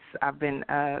I've been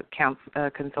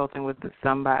consulting with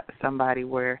somebody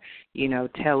where,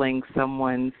 telling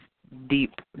someone's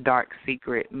deep, dark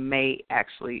secret may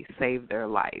actually save their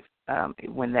life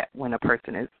when a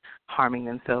person is harming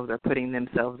themselves or putting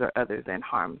themselves or others in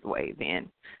harm's way. Then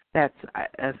that's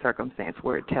a circumstance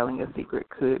where telling a secret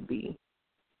could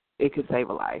save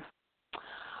a life.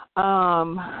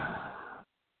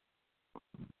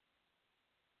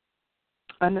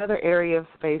 Another area of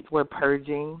space where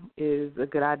purging is a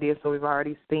good idea. So we've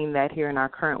already seen that here in our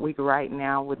current week right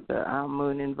now with the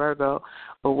moon in Virgo,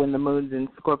 but when the moon's in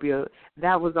Scorpio,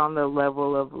 that was on the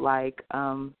level of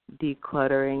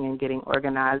decluttering and getting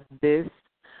organized. This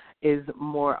is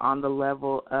more on the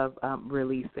level of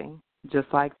releasing, just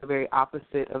like the very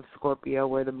opposite of Scorpio,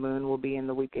 where the moon will be in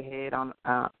the week ahead on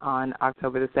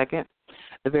October the 2nd.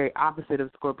 The very opposite of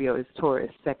Scorpio is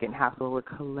Taurus, second house, where we're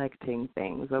collecting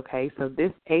things, okay? So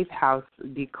this 8th house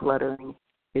decluttering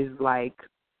is like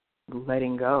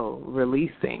letting go,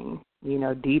 releasing,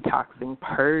 detoxing,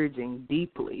 purging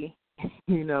deeply,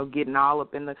 getting all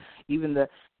up in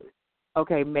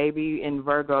maybe in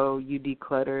Virgo you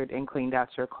decluttered and cleaned out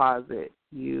your closet.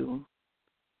 You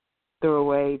threw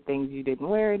away things you didn't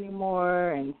wear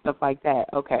anymore and stuff like that,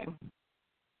 okay.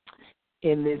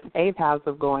 In this 8th house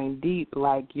of going deep,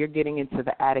 you're getting into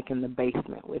the attic and the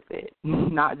basement with it,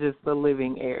 not just the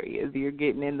living areas. You're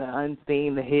getting in the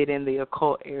unseen, the hidden, the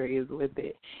occult areas with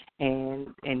it,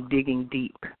 and digging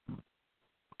deep.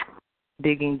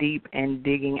 Digging deep and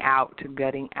digging out,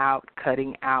 gutting out,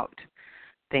 cutting out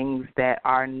things that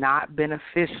are not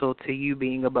beneficial to you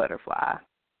being a butterfly.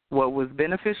 What was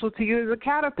beneficial to you as a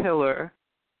caterpillar,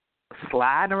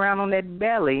 sliding around on that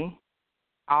belly,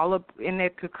 all up in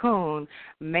that cocoon,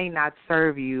 may not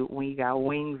serve you when you got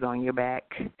wings on your back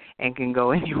and can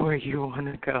go anywhere you want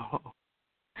to go.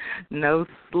 No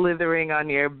slithering on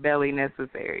your belly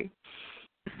necessary.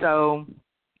 So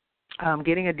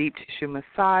getting a deep tissue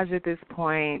massage at this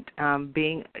point,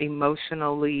 being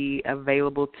emotionally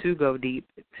available to go deep,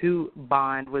 to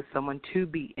bond with someone, to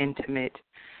be intimate,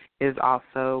 is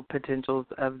also potentials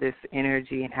of this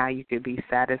energy and how you could be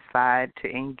satisfied to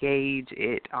engage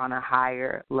it on a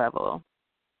higher level.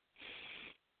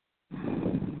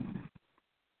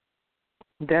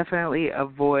 Definitely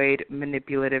avoid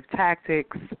manipulative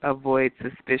tactics, avoid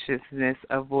suspiciousness,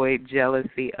 avoid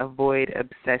jealousy, avoid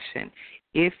obsession.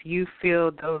 If you feel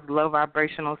those low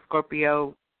vibrational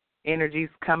Scorpio energies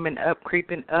coming up,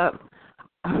 creeping up,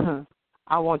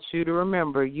 I want you to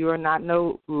remember, you are not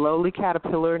no lowly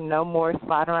caterpillar, no more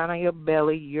slide around on your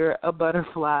belly. You're a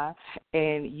butterfly,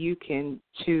 and you can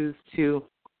choose to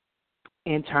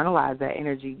internalize that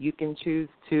energy. You can choose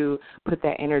to put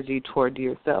that energy toward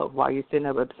yourself. While you're sitting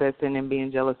up obsessing and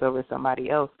being jealous over somebody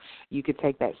else, you could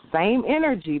take that same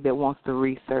energy that wants to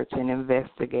research and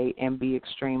investigate and be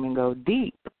extreme and go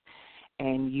deep,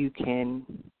 and you can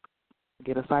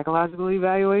Get a psychological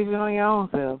evaluation on your own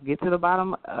self. Get to the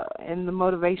bottom in the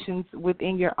motivations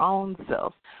within your own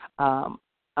self.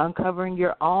 Uncovering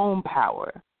your own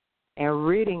power and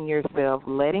ridding yourself,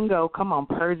 letting go, come on,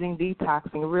 purging,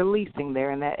 detoxing, releasing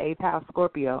there in that 8th house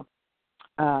Scorpio,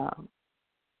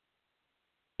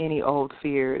 any old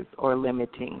fears or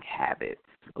limiting habits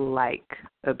like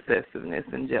obsessiveness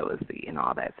and jealousy and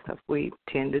all that stuff we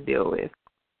tend to deal with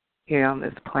here on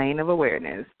this plane of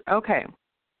awareness. Okay,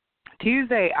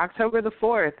 Tuesday, October the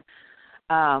 4th.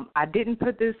 I didn't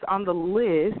put this on the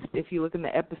list. If you look in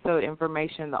the episode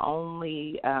information, the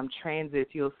only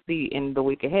transits you'll see in the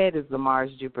week ahead is the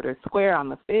Mars-Jupiter square on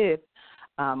the 5th,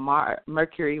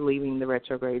 Mercury leaving the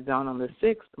retrograde zone on the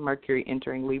 6th, Mercury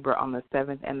entering Libra on the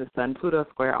 7th, and the Sun-Pluto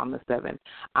square on the 7th.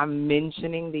 I'm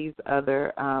mentioning these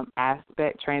other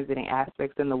transiting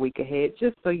aspects in the week ahead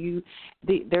just so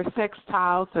they're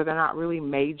sextiles, so they're not really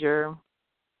major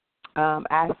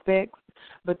aspects,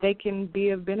 but they can be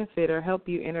of benefit or help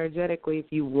you energetically if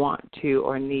you want to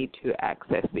or need to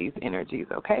access these energies,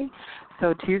 okay?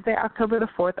 So Tuesday, October the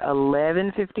 4th,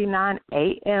 11:59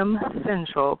 a.m.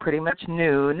 Central, pretty much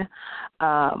noon,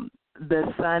 the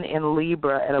Sun in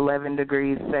Libra at 11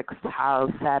 degrees,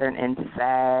 sextile Saturn in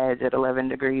Sag at 11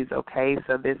 degrees, okay?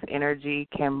 So this energy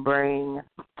can bring,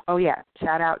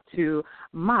 shout out to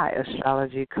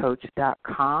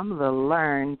myastrologycoach.com, the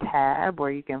Learn tab,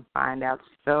 where you can find out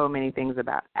so many things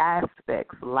about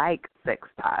aspects like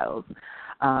sextiles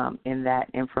in that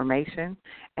information.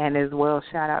 And as well,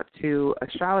 shout out to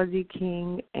Astrology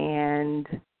King, and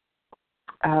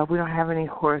we don't have any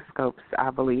horoscopes,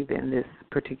 I believe, in this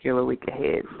particular week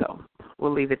ahead, so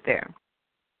we'll leave it there.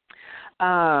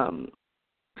 Sun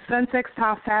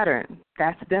sextile Saturn,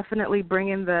 that's definitely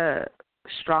bringing the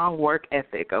strong work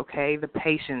ethic, okay, the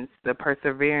patience, the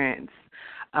perseverance,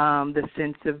 the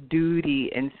sense of duty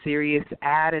and serious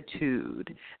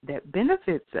attitude that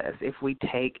benefits us if we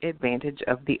take advantage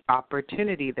of the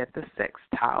opportunity that the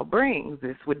sextile brings.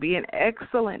 This would be an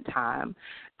excellent time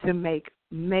to make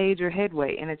major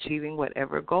headway in achieving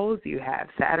whatever goals you have.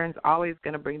 Saturn's always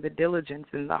going to bring the diligence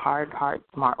and the hard,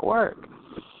 smart work.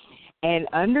 And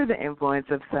under the influence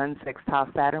of Sun sextile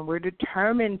Saturn, we're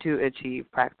determined to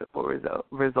achieve practical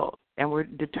results, and we're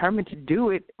determined to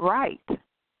do it right,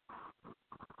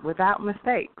 without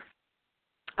mistakes.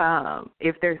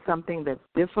 If there's something that's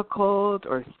difficult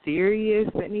or serious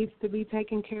that needs to be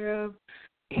taken care of,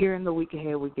 here in the week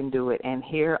ahead we can do it. And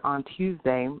here on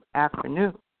Tuesday,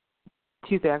 October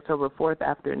 4th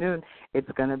afternoon, it's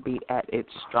going to be at its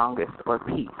strongest or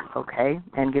peak, okay,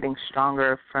 and getting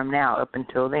stronger from now up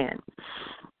until then.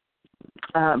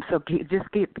 So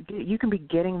you can be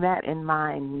getting that in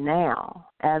mind now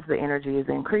as the energy is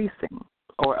increasing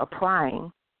or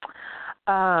applying.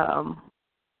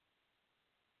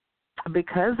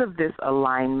 Because of this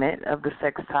alignment of the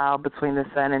sextile between the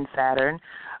Sun and Saturn,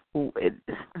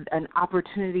 an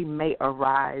opportunity may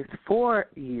arise for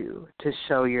you to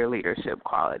show your leadership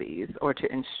qualities or to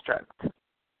instruct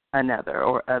another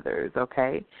or others,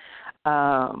 okay?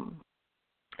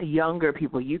 Younger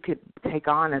people, you could take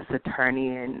on a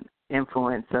Saturnian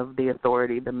influence of the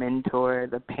authority, the mentor,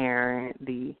 the parent,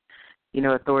 the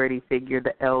authority figure,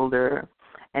 the elder.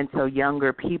 And so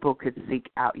younger people could seek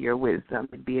out your wisdom.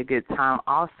 It'd be a good time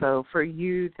also for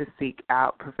you to seek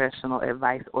out professional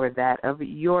advice or that of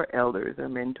your elders or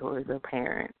mentors or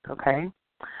parents, okay?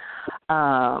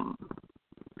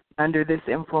 Under this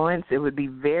influence, it would be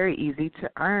very easy to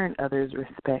earn others'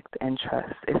 respect and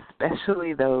trust,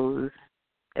 especially those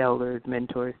elders,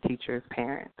 mentors, teachers,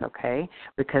 parents, okay?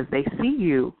 Because they see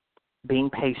you being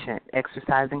patient,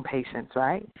 exercising patience,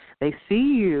 right? They see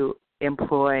you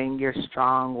employing your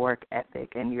strong work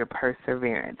ethic and your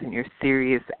perseverance and your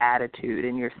serious attitude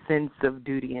and your sense of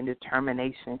duty and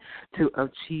determination to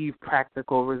achieve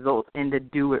practical results and to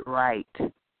do it right.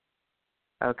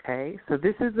 Okay, so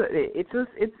this is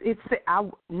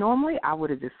normally I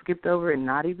would have just skipped over and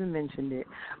not even mentioned it,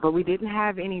 but we didn't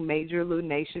have any major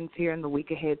lunations here in the week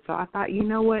ahead, so I thought, you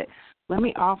know what, let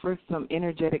me offer some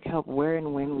energetic help where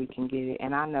and when we can get it.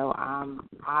 And I know I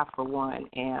for one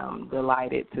am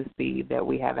delighted to see that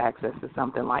we have access to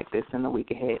something like this in the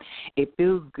week ahead. It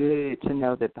feels good to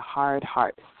know that the hard,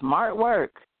 smart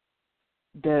work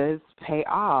does pay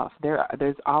off.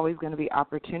 There's always going to be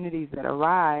opportunities that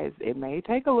arise. It may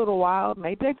take a little while, it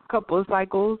may take a couple of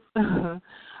cycles,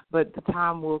 but the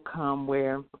time will come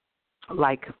where,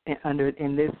 like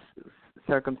in this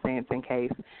circumstance and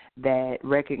case, that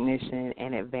recognition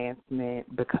and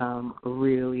advancement become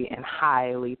really and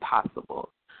highly possible,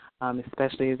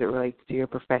 especially as it relates to your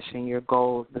profession, your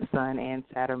goals. The Sun and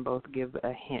Saturn both give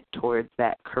a hint towards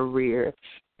that career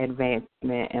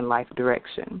advancement and life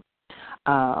direction.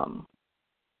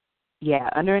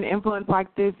 Under an influence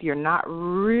like this, you're not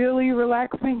really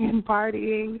relaxing and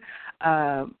partying,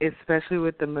 especially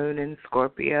with the moon in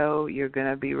Scorpio. You're going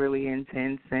to be really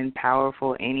intense and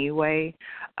powerful anyway,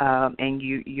 and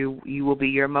you will be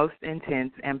your most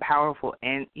intense and powerful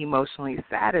and emotionally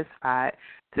satisfied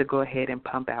to go ahead and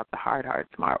pump out the hard,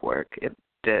 smart work. It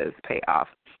does pay off.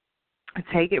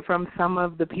 Take it from some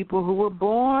of the people who were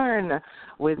born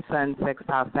with Sun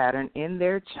sextile Saturn in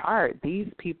their chart. These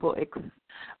people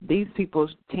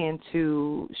tend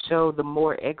to show the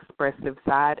more expressive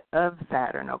side of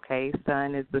Saturn, okay?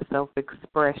 Sun is the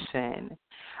self-expression.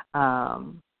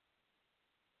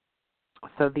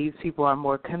 So these people are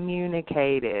more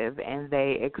communicative, and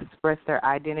they express their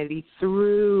identity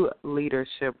through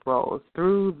leadership roles,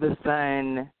 through the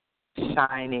sun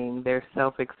shining, their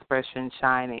self-expression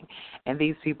shining. And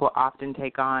these people often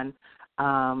take on,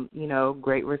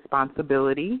 great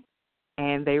responsibility,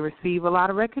 and they receive a lot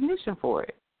of recognition for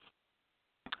it.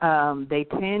 They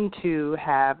tend to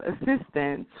have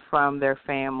assistance from their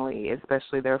family,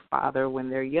 especially their father when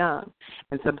they're young.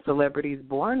 And some celebrities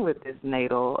born with this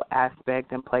natal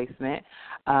aspect and placement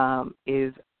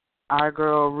is our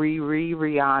girl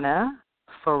Rihanna,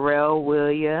 Pharrell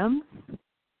Williams,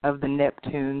 of the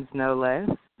Neptunes, no less,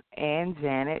 and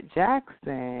Janet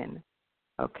Jackson.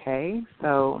 Okay,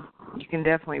 so you can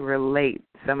definitely relate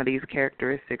some of these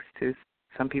characteristics to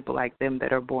some people like them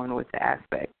that are born with the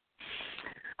aspect.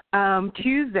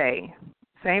 Tuesday,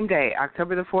 same day,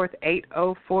 October the 4th,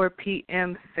 8:04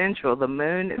 p.m. Central, the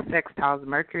moon sextiles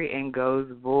Mercury and goes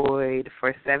void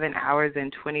for 7 hours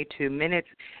and 22 minutes.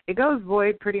 It goes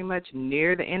void pretty much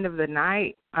near the end of the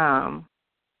night.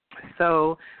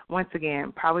 So, once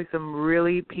again, probably some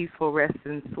really peaceful rest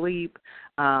and sleep.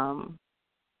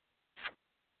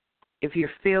 If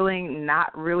you're feeling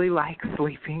not really like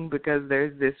sleeping because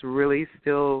there's this really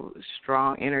still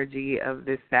strong energy of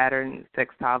this Saturn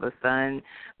sextile the sun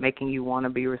making you want to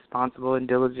be responsible and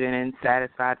diligent and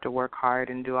satisfied to work hard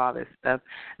and do all this stuff,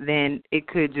 then it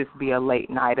could just be a late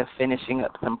night of finishing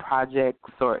up some projects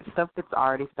or stuff that's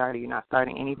already started. You're not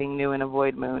starting anything new in a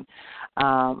void moon.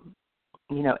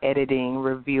 Editing,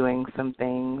 reviewing some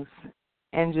things,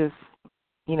 and just,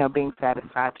 being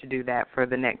satisfied to do that for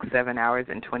the next 7 hours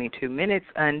and 22 minutes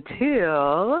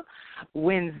until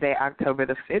Wednesday, October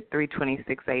the 5th,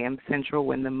 3:26 a.m. Central,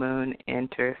 when the moon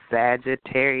enters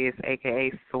Sagittarius,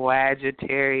 a.k.a.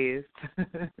 Sagittarius.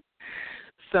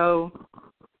 So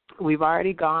we've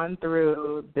already gone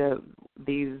through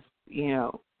these,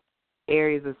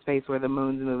 areas of space where the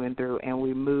moon's moving through, and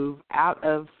we move out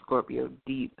of Scorpio,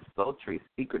 deep, sultry,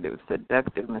 secretive,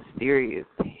 seductive, mysterious,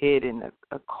 hidden,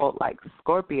 occult like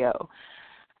Scorpio,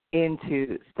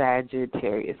 into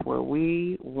Sagittarius, where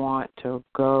we want to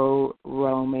go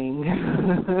roaming.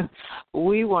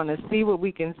 We want to see what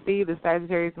we can see. The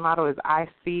Sagittarius model is I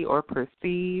see or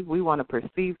perceive. We want to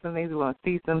perceive some things. We want to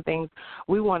see some things.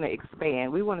 We want to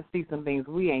expand. We want to see some things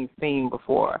we ain't seen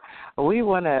before. We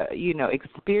want to,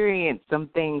 experience some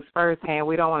things firsthand.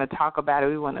 We don't want to talk about it.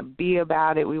 We want to be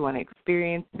about it. We want to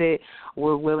experience it.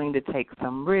 We're willing to take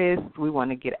some risks. We want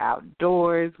to get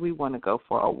outdoors. We want to go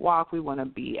for a walk. We want to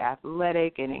be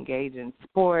athletic and engage in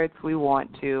sports. We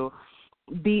want to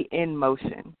be in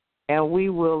motion, and we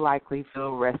will likely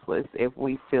feel restless if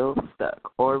we feel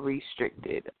stuck or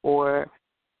restricted or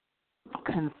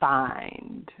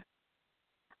confined.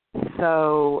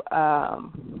 So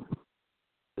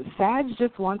Sag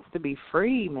just wants to be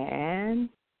free, man.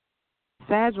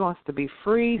 Sag wants to be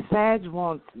free. Sag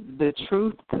wants the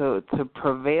truth to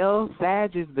prevail.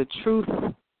 Sag is the truth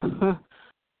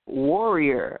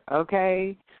warrior,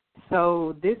 okay?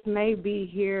 So this may be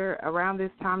here around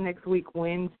this time next week,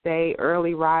 Wednesday,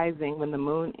 early rising, when the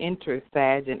moon enters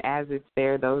Sag, and as it's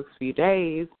there those few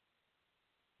days,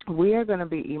 we are going to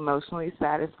be emotionally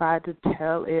satisfied to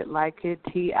tell it like it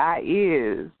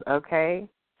is, okay?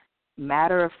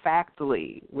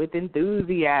 Matter-of-factly, with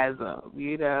enthusiasm,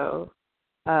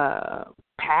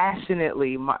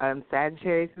 passionately.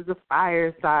 Sagittarius is a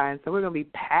fire sign, so we're going to be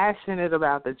passionate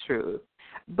about the truth.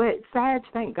 But Sag,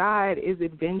 thank God, is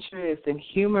adventurous and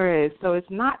humorous, so it's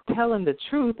not telling the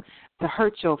truth to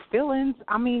hurt your feelings.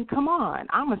 I mean, come on,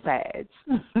 I'm a Sag.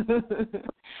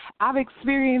 I've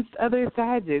experienced other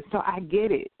Sages, so I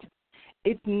get it.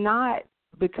 It's not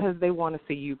because they want to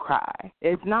see you cry.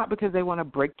 It's not because they want to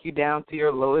break you down to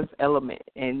your lowest element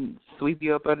and sweep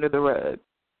you up under the rug.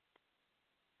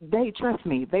 Trust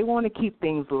me, they want to keep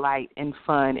things light and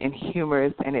fun and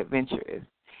humorous and adventurous.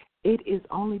 It is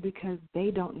only because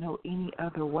they don't know any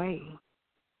other way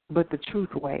but the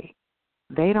truth way.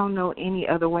 They don't know any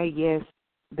other way. Yes,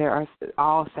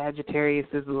 all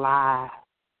Sagittariuses lie.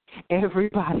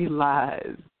 Everybody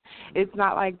lies. It's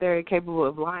not like they're incapable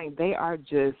of lying. They are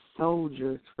just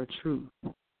soldiers for truth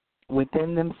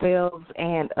within themselves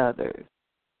and others.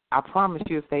 I promise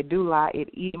you, if they do lie, it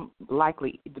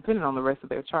likely, depending on the rest of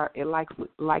their chart, it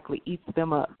likely eats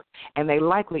them up, and they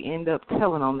likely end up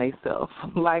telling on themselves,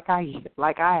 like I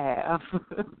have.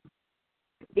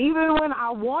 Even when I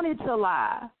wanted to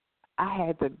lie, I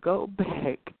had to go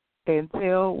back and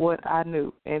tell what I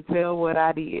knew and tell what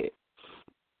I did.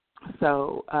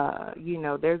 So,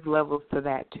 there's levels to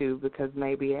that, too, because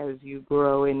maybe as you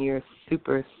grow in your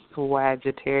super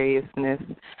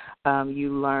Sagittariusness,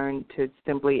 you learn to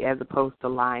simply, as opposed to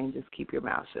lying, just keep your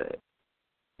mouth shut.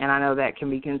 And I know that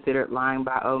can be considered lying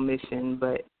by omission,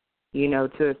 but,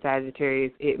 to a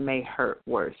Sagittarius, it may hurt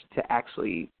worse to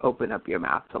actually open up your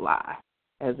mouth to lie,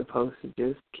 as opposed to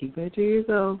just keeping it to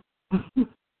yourself.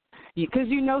 Because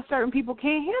certain people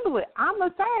can't handle it. I'm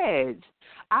a Sag.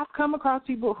 I've come across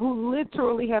people who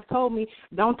literally have told me,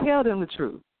 don't tell them the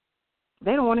truth.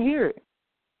 They don't want to hear it.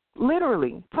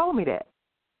 Literally told me that.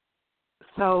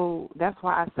 So that's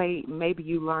why I say maybe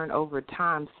you learn over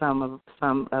time, some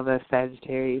of us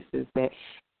Sagittarius, is that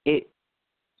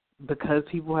because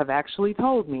people have actually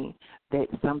told me that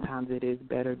sometimes it is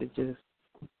better to just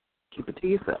keep it to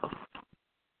yourself.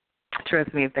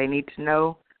 Trust me, if they need to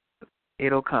know,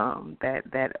 it'll come,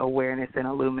 that awareness and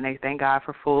illumination. Thank God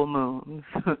for full moons.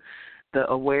 The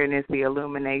awareness, the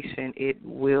illumination, it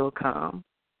will come.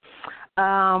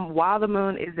 While the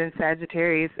moon is in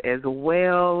Sagittarius as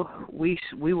well, we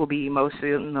will be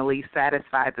emotionally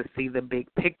satisfied to see the big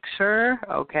picture,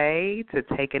 okay, to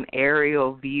take an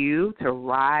aerial view, to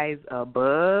rise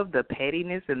above the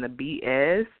pettiness and the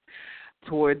BS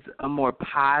towards a more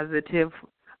positive,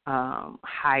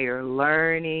 higher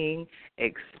learning,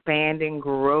 expanding,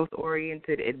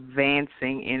 growth-oriented,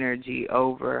 advancing energy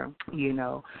over,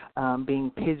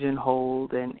 being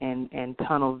pigeonholed and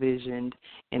tunnel-visioned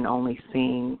and only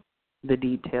seeing the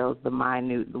details, the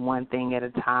minute, the one thing at a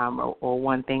time or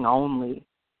one thing only.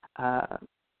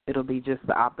 It'll be just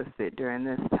the opposite during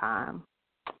this time.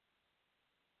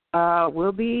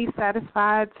 We'll be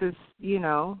satisfied to,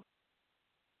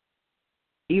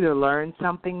 either learn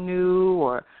something new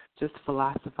or just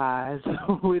philosophize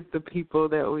with the people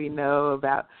that we know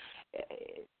about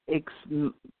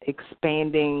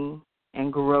expanding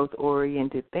and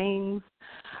growth-oriented things.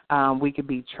 We could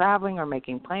be traveling or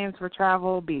making plans for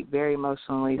travel, be very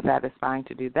emotionally satisfying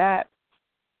to do that.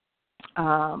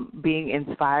 Being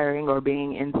inspiring or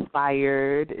being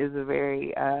inspired is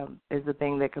a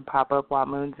thing that could pop up while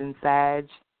moon's in Sag.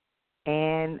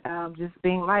 And just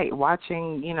being light,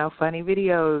 watching, funny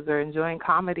videos or enjoying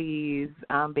comedies,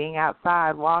 being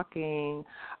outside, walking,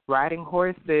 riding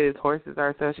horses. Horses are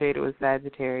associated with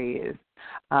Sagittarius.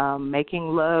 Making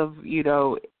love,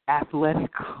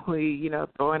 athletically,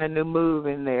 throwing a new move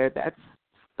in there. That's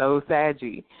so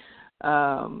Saggy.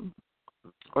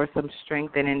 Or some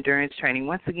strength and endurance training.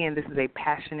 Once again, this is a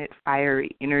passionate,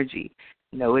 fiery energy.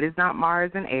 No, it is not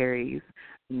Mars and Aries.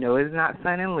 No, it is not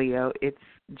Sun and Leo. It's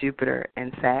Jupiter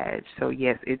and Sag. So,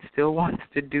 yes, it still wants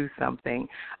to do something,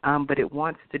 but it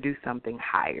wants to do something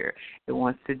higher. It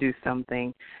wants to do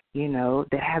something,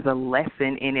 that has a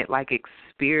lesson in it, like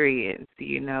experience,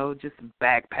 just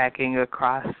backpacking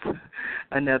across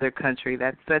another country.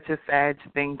 That's such a Sag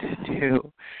thing to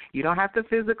do. You don't have to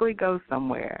physically go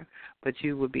somewhere, but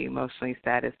you would be emotionally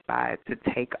satisfied to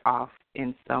take off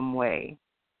in some way.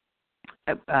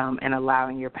 And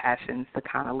allowing your passions to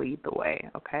kind of lead the way,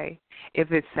 okay?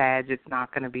 If it's Sag, it's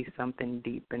not going to be something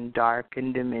deep and dark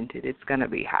and demented. It's going to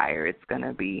be higher. It's going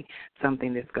to be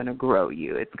something that's going to grow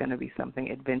you. It's going to be something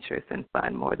adventurous and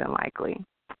fun, more than likely.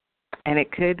 And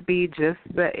it could be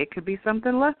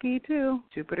something lucky, too.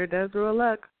 Jupiter does rule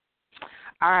luck.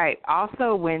 All right,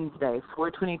 also Wednesday,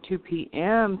 4:22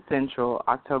 p.m. Central,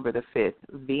 October the 5th,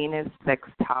 Venus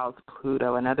sextiles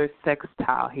Pluto, another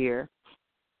sextile here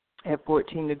at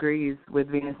 14 degrees with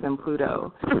Venus and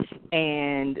Pluto.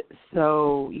 And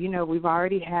so, we've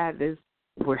already had this,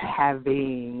 we're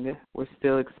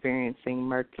still experiencing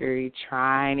Mercury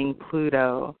trining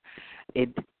Pluto.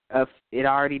 It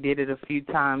already did it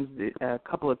a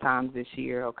couple of times this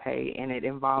year, okay, and it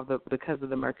involved, because of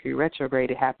the Mercury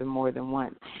retrograde, it happened more than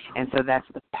once. And so that's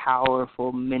the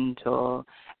powerful mental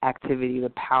activity, the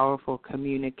powerful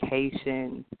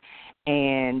communication.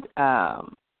 And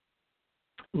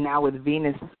now with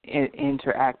Venus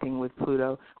interacting with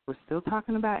Pluto, we're still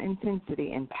talking about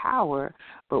intensity and power,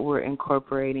 but we're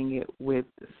incorporating it with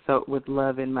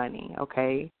love and money,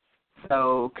 okay?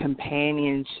 So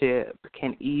companionship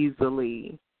can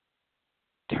easily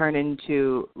turn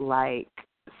into like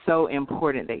so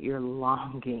important that you're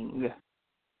longing.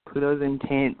 Pluto's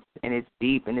intense, and it's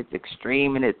deep, and it's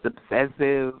extreme, and it's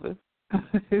obsessive.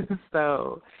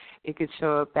 So it could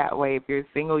show up that way. If you're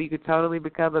single, you could totally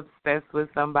become obsessed with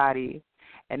somebody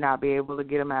and not be able to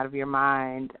get them out of your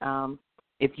mind.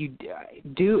 If you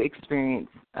do experience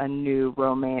a new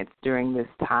romance during this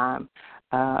time,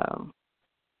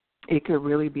 it could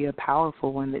really be a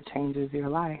powerful one that changes your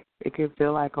life. It could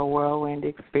feel like a whirlwind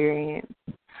experience.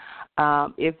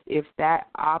 If that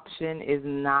option is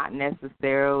not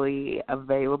necessarily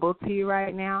available to you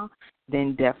right now,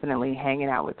 then definitely hanging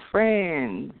out with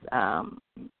friends,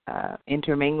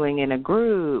 intermingling in a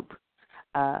group,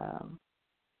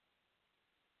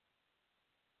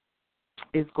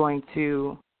 is going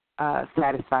to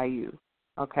satisfy you,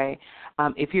 okay?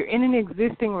 If you're in an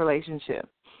existing relationship,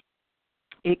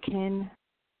 it can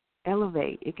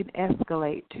elevate, it can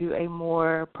escalate to a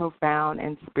more profound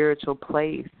and spiritual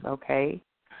place, okay?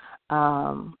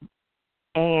 And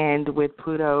with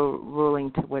Pluto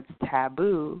ruling to what's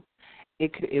taboo,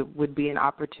 it would be an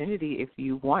opportunity, if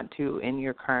you want to, in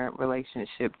your current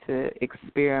relationship, to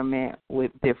experiment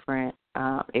with different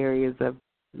areas of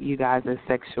you guys'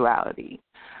 sexuality.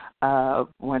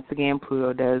 Once again,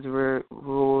 Pluto does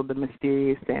rule the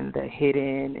mysterious and the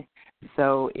hidden.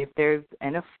 So if there's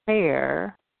an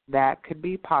affair, that could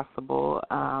be possible.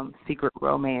 Secret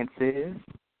romances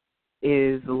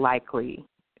is likely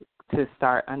to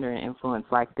start under an influence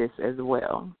like this as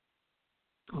well.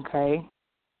 Okay?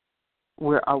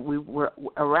 We're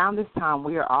around this time,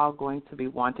 we are all going to be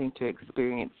wanting to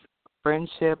experience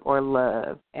friendship or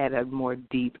love at a more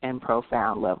deep and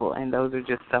profound level, and those are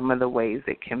just some of the ways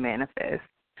it can manifest.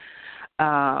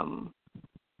 There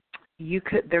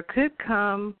could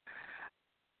come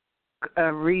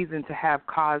a reason to have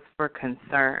cause for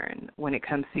concern when it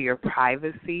comes to your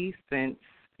privacy, since,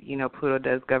 you know, Pluto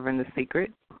does govern the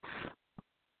secret.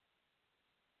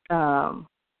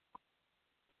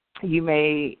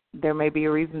 There may be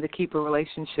a reason to keep a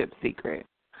relationship secret,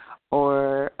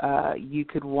 or you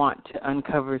could want to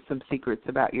uncover some secrets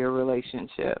about your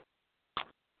relationship.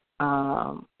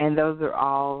 And those are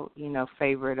all, you know,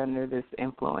 favored under this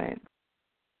influence.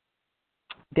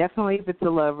 Definitely, if it's a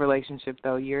love relationship,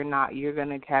 though, you're going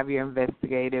to have your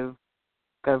investigative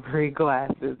discovery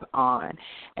glasses on,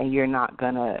 and you're not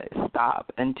going to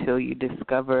stop until you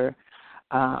discover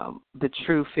the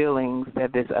true feelings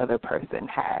that this other person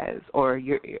has, or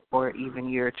even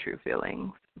your true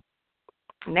feelings.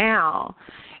 Now,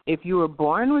 if you were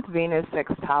born with Venus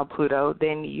sextile Pluto,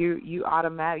 then you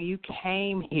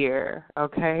came here,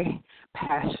 okay,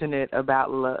 passionate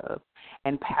about love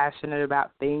and passionate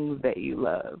about things that you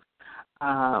love.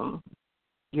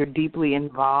 You're deeply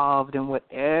involved in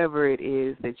whatever it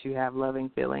is that you have loving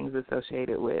feelings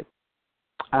associated with.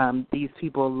 These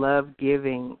people love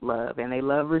giving love, and they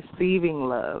love receiving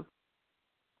love.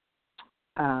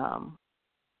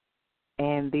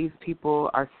 And these people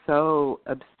are so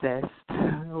obsessed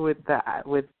with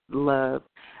love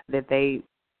that they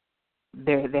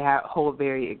hold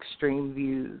very extreme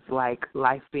views, like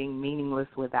life being meaningless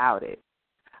without it.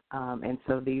 And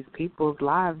so these people's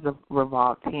lives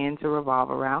tend to revolve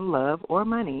around love or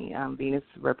money, Venus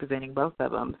representing both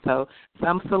of them. So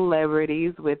some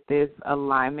celebrities with this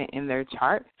alignment in their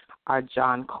chart are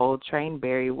John Coltrane,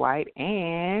 Barry White,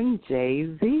 and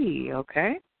Jay-Z,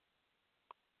 okay?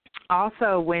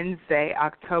 Also, Wednesday,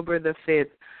 October the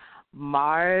 5th,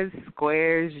 Mars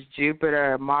squares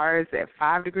Jupiter. Mars at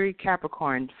 5 degrees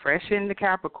Capricorn, fresh into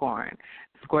Capricorn,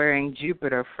 squaring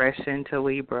Jupiter, fresh into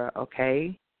Libra,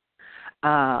 okay?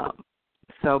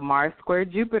 So Mars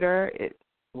squared Jupiter,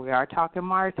 we are talking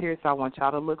Mars here, so I want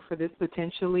y'all to look for this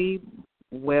potentially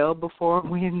well before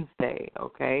Wednesday,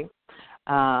 okay?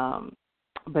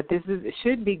 But it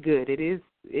should be good. It is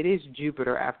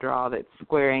Jupiter, after all, that's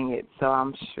squaring it. So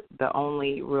I'm sure the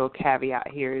only real caveat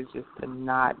here is just to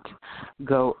not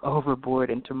go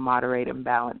overboard and to moderate and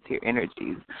balance your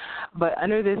energies. But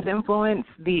under this influence,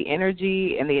 the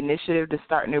energy and the initiative to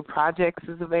start new projects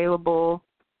is available.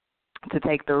 To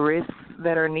take the risks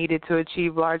that are needed to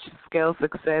achieve large-scale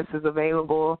success is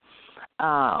available.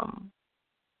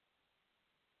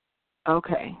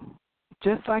 Okay.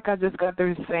 Just like I just got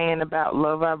through saying about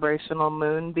low vibrational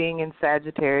moon being in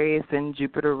Sagittarius, and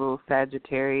Jupiter rules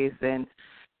Sagittarius, and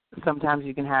sometimes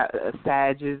you can have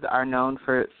Sages are known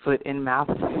for foot and mouth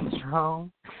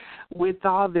syndrome. With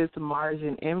all this Mars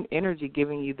and energy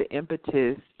giving you the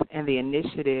impetus and the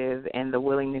initiative and the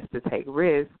willingness to take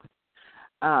risks,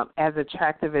 as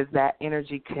attractive as that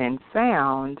energy can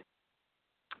sound,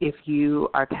 if you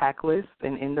are tactless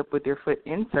and end up with your foot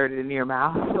inserted in your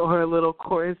mouth or a little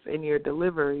coarse in your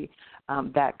delivery,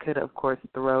 that could, of course,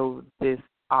 throw this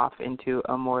off into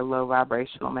a more low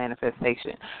vibrational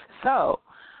manifestation. So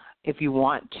if you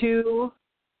want to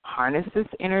harness this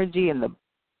energy in the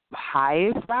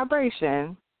highest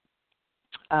vibration,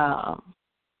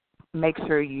 make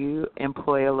sure you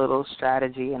employ a little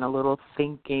strategy and a little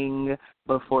thinking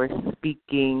before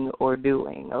speaking or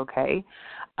doing, okay?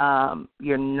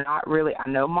 You're not really, I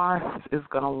know Mars is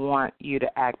going to want you to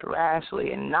act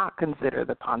rashly and not consider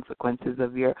the consequences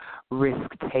of your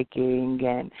risk-taking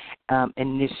and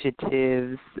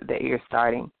initiatives that you're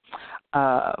starting.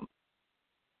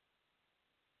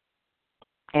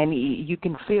 And you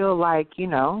can feel like,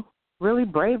 really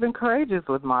brave and courageous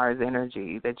with Mars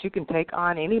energy, that you can take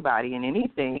on anybody and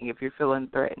anything if you're feeling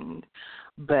threatened.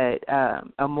 But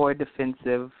a more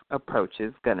defensive approach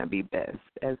is going to be best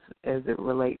as it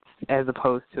relates, as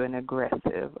opposed to an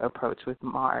aggressive approach with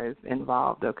Mars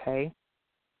involved, okay?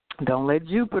 Don't let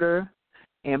Jupiter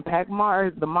impact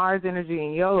the Mars energy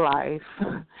in your life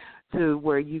to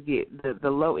where you get the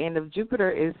low end of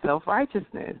Jupiter is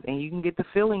self-righteousness, and you can get to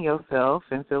feeling yourself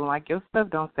and feeling like your stuff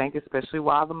don't stink, especially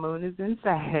while the moon is in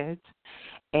Sag,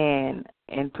 and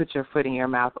put your foot in your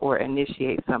mouth or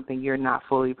initiate something you're not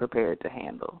fully prepared to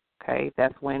handle, okay?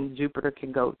 That's when Jupiter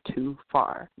can go too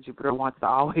far. Jupiter wants to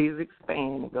always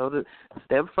expand and go to a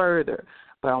step further,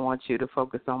 but I want you to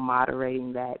focus on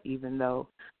moderating that, even though,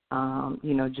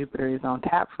 Jupiter is on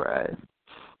tap for us.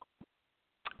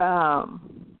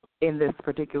 In this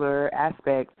particular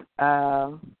aspect,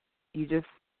 you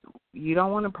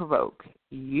don't want to provoke.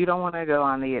 You don't want to go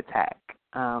on the attack.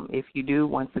 If you do,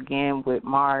 once again, with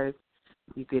Mars,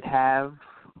 you could have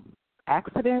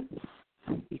accidents.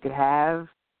 You could have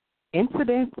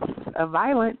incidents of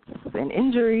violence and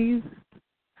injuries,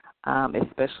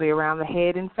 especially around the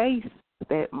head and face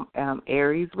that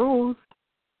Aries rules.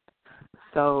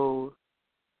 So,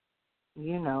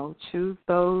 choose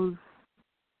those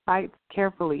fights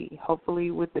carefully.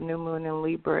 Hopefully with the new moon in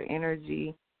Libra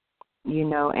energy,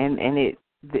 and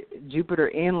Jupiter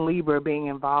in Libra being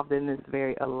involved in this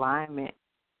very alignment,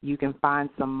 you can find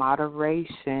some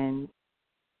moderation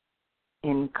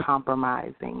in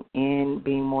compromising, in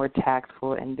being more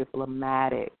tactful and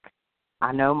diplomatic.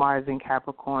 I know Mars in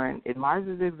Capricorn, Mars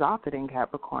is exalted in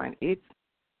Capricorn. It's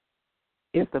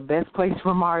the best place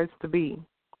for Mars to be.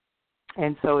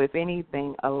 And so, if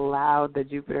anything, allow the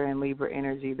Jupiter and Libra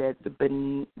energy that's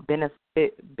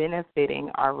benefiting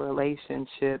our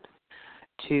relationships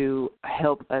to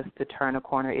help us to turn a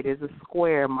corner. It is a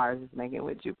square Mars is making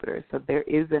with Jupiter. So there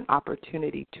is an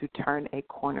opportunity to turn a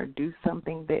corner, do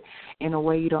something that in a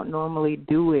way you don't normally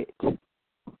do it.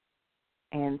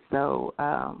 And so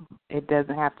it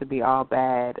doesn't have to be all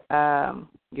bad.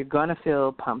 You're going to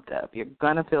feel pumped up. You're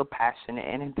going to feel passionate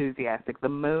and enthusiastic. The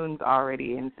moon's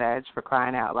already in Sag, for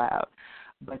crying out loud.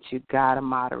 But you got to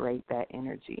moderate that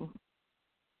energy,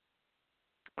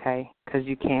 okay? Because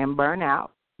you can burn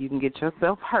out. You can get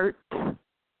yourself hurt.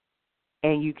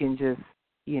 And you can just,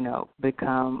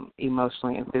 become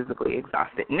emotionally and physically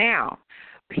exhausted. Now,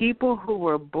 people who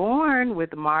were born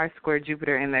with Mars square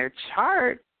Jupiter in their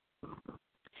chart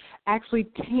actually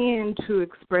tend to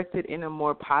express it in a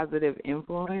more positive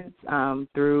influence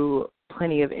through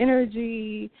plenty of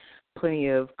energy, plenty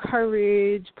of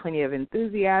courage, plenty of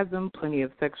enthusiasm, plenty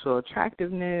of sexual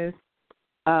attractiveness,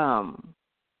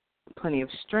 plenty of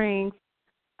strength.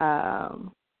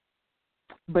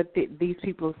 But these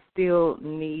people still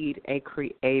need a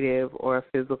creative or a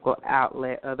physical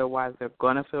outlet. Otherwise, they're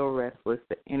going to feel restless.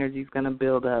 The energy's going to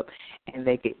build up, and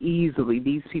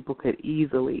these people could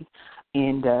easily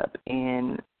end up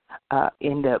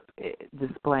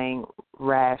displaying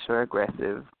rash or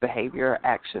aggressive behavior or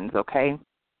actions, okay?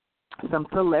 Some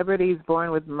celebrities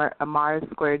born with a Mars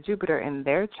square Jupiter in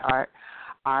their chart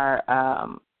are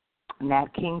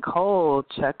Nat King Cole,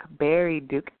 Chuck Berry,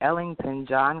 Duke Ellington,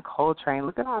 John Coltrane.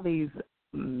 Look at all these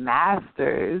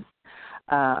masters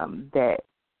that,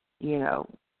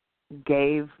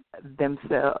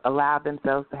 allowed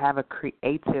themselves to have a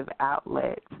creative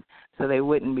outlet so they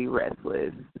wouldn't be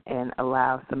restless and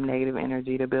allow some negative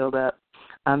energy to build up.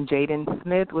 Jaden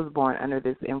Smith was born under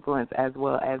this influence, as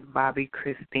well as Bobby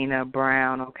Christina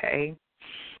Brown, okay?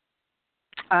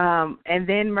 And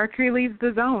then Mercury leaves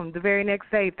the zone the very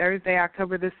next day, Thursday,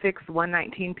 October the 6th,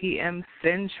 1:19 p.m.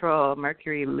 Central.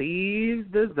 Mercury leaves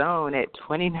the zone at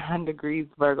 29 degrees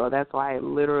Virgo. That's why it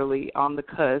literally on the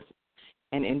cusp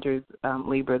and enters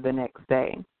Libra the next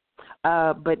day.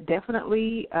 But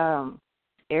definitely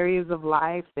areas of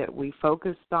life that we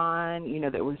focused on,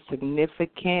 that were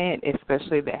significant,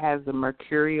 especially that has the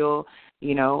mercurial,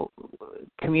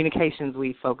 communications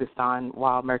we focused on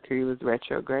while Mercury was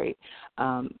retrograde.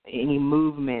 Any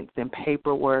movements and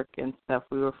paperwork and stuff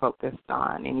we were focused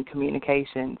on, any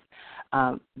communications,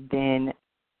 then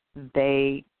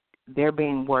they're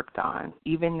being worked on,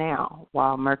 even now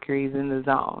while Mercury's in the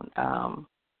zone.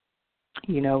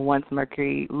 Once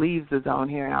Mercury leaves the zone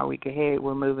here in our week ahead,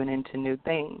 we're moving into new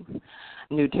things,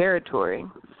 new territory.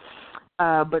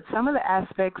 But some of the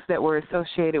aspects that were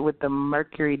associated with the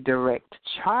Mercury direct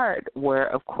chart were,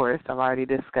 of course, I've already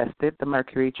discussed it, the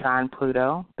Mercury trine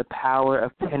Pluto, the power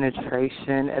of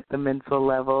penetration at the mental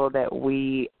level that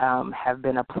we have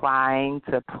been applying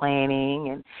to planning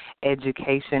and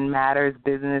education matters,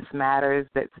 business matters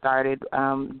that started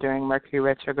during Mercury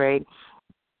retrograde.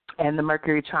 And the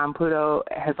Mercury trine Pluto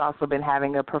has also been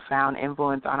having a profound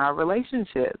influence on our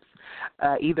relationships,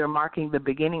 either marking the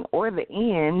beginning or the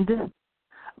end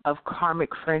of karmic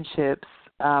friendships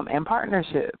and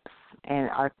partnerships, and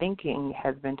our thinking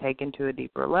has been taken to a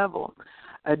deeper level.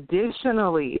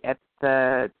 Additionally, in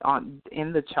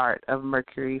the chart of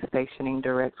Mercury stationing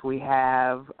direct, we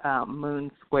have Moon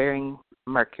squaring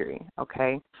Mercury,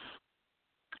 okay?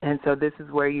 And so this is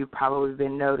where you've probably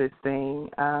been noticing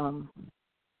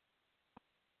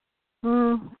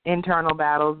internal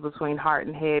battles between heart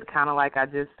and head, kind of like I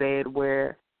just said,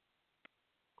 where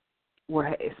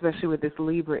we're, especially with this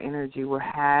Libra energy, we're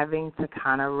having to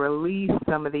kind of release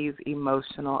some of these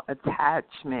emotional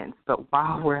attachments. But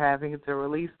while we're having to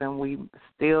release them, we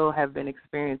still have been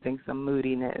experiencing some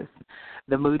moodiness,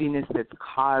 the moodiness that's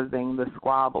causing the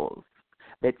squabbles,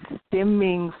 that's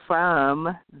stemming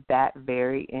from that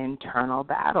very internal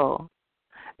battle.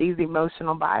 These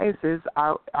emotional biases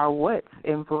are what's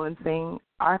influencing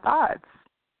our thoughts.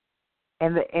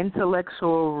 And the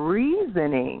intellectual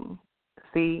reasoning,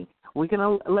 see, we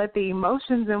can let the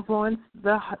emotions influence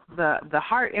the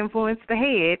heart influence the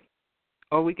head,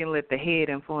 or we can let the head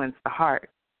influence the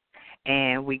heart.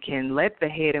 And we can let the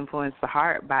head influence the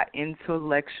heart by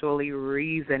intellectually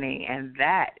reasoning, and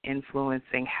that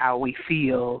influencing how we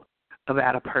feel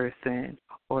about a person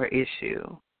or issue.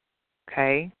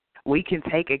 Okay? We can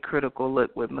take a critical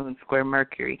look with Moon square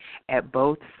Mercury at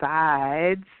both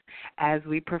sides as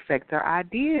we perfect our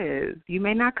ideas. You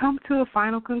may not come to a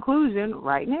final conclusion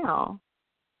right now,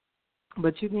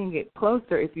 but you can get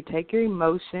closer if you take your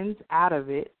emotions out of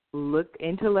it, look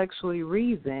intellectually,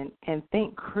 reason, and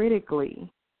think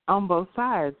critically on both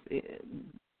sides.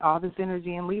 All this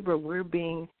energy in Libra,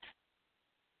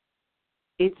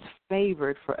 it's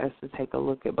favored for us to take a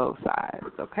look at both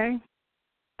sides, okay?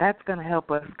 That's going to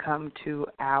help us come to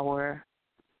our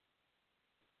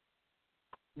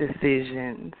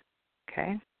decisions,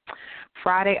 okay?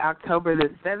 Friday, October the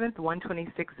 7th,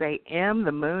 1:26 a.m.,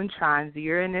 the moon trines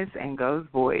Uranus and goes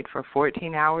void for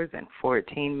 14 hours and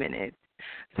 14 minutes.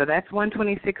 So that's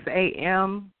 1:26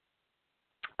 a.m.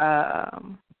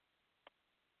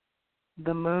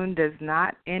 The moon does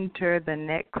not enter the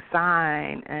next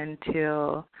sign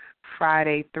until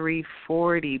Friday,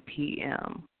 3:40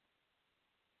 p.m.,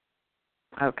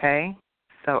 okay?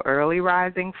 So early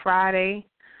rising Friday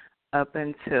up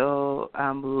until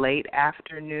late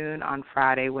afternoon on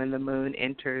Friday when the moon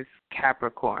enters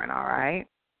Capricorn, all right?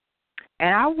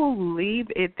 And I will leave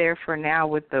it there for now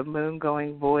with the moon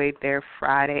going void there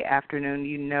Friday afternoon.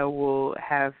 You know we'll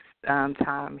have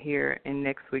time here in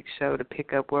next week's show to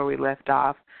pick up where we left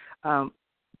off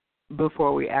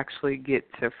before we actually get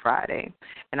to Friday.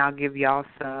 And I'll give y'all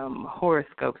some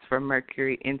horoscopes for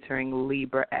Mercury entering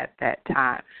Libra at that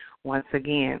time. Once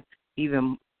again,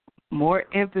 even more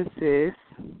emphasis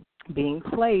being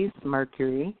placed,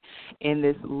 Mercury, in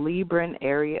this Libran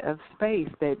area of space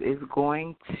that is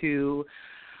going to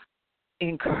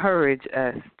encourage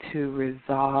us to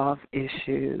resolve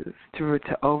issues, to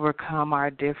overcome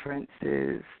our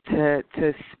differences,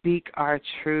 to speak our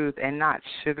truth and not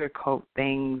sugarcoat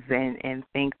things and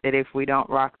think that if we don't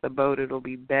rock the boat, it'll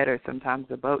be better. Sometimes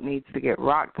the boat needs to get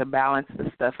rocked to balance the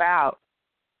stuff out.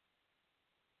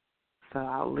 So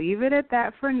I'll leave it at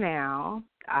that for now.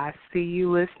 I see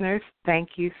you listeners.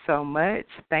 Thank you so much.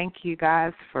 Thank you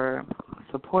guys for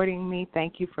supporting me.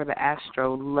 Thank you for the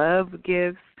Astro Love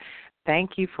gifts.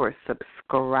 Thank you for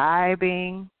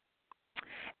subscribing.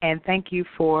 And thank you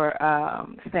for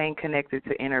staying connected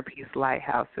to Inner Peace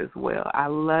Lighthouse as well. I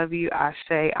love you.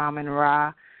 Ashe, Amen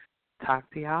Ra. Talk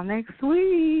to y'all next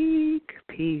week.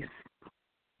 Peace.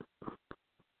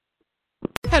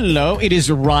 Hello, it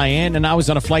is Ryan, and I was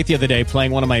on a flight the other day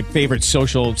playing one of my favorite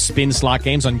social spin slot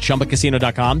games on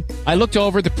ChumbaCasino.com. I looked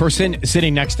over at the person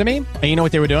sitting next to me, and you know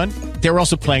what they were doing? They were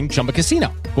also playing Chumba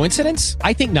Casino. Coincidence?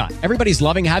 I think not. Everybody's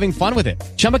loving having fun with it.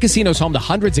 Chumba Casino is home to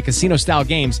hundreds of casino-style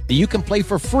games that you can play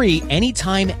for free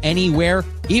anytime, anywhere,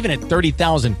 even at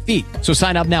 30,000 feet. So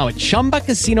sign up now at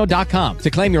ChumbaCasino.com to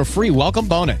claim your free welcome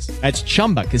bonus. That's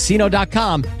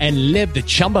ChumbaCasino.com and live the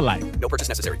Chumba life. No purchase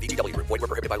necessary. VGW. Void where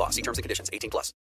prohibited by law. See terms and conditions. 18+.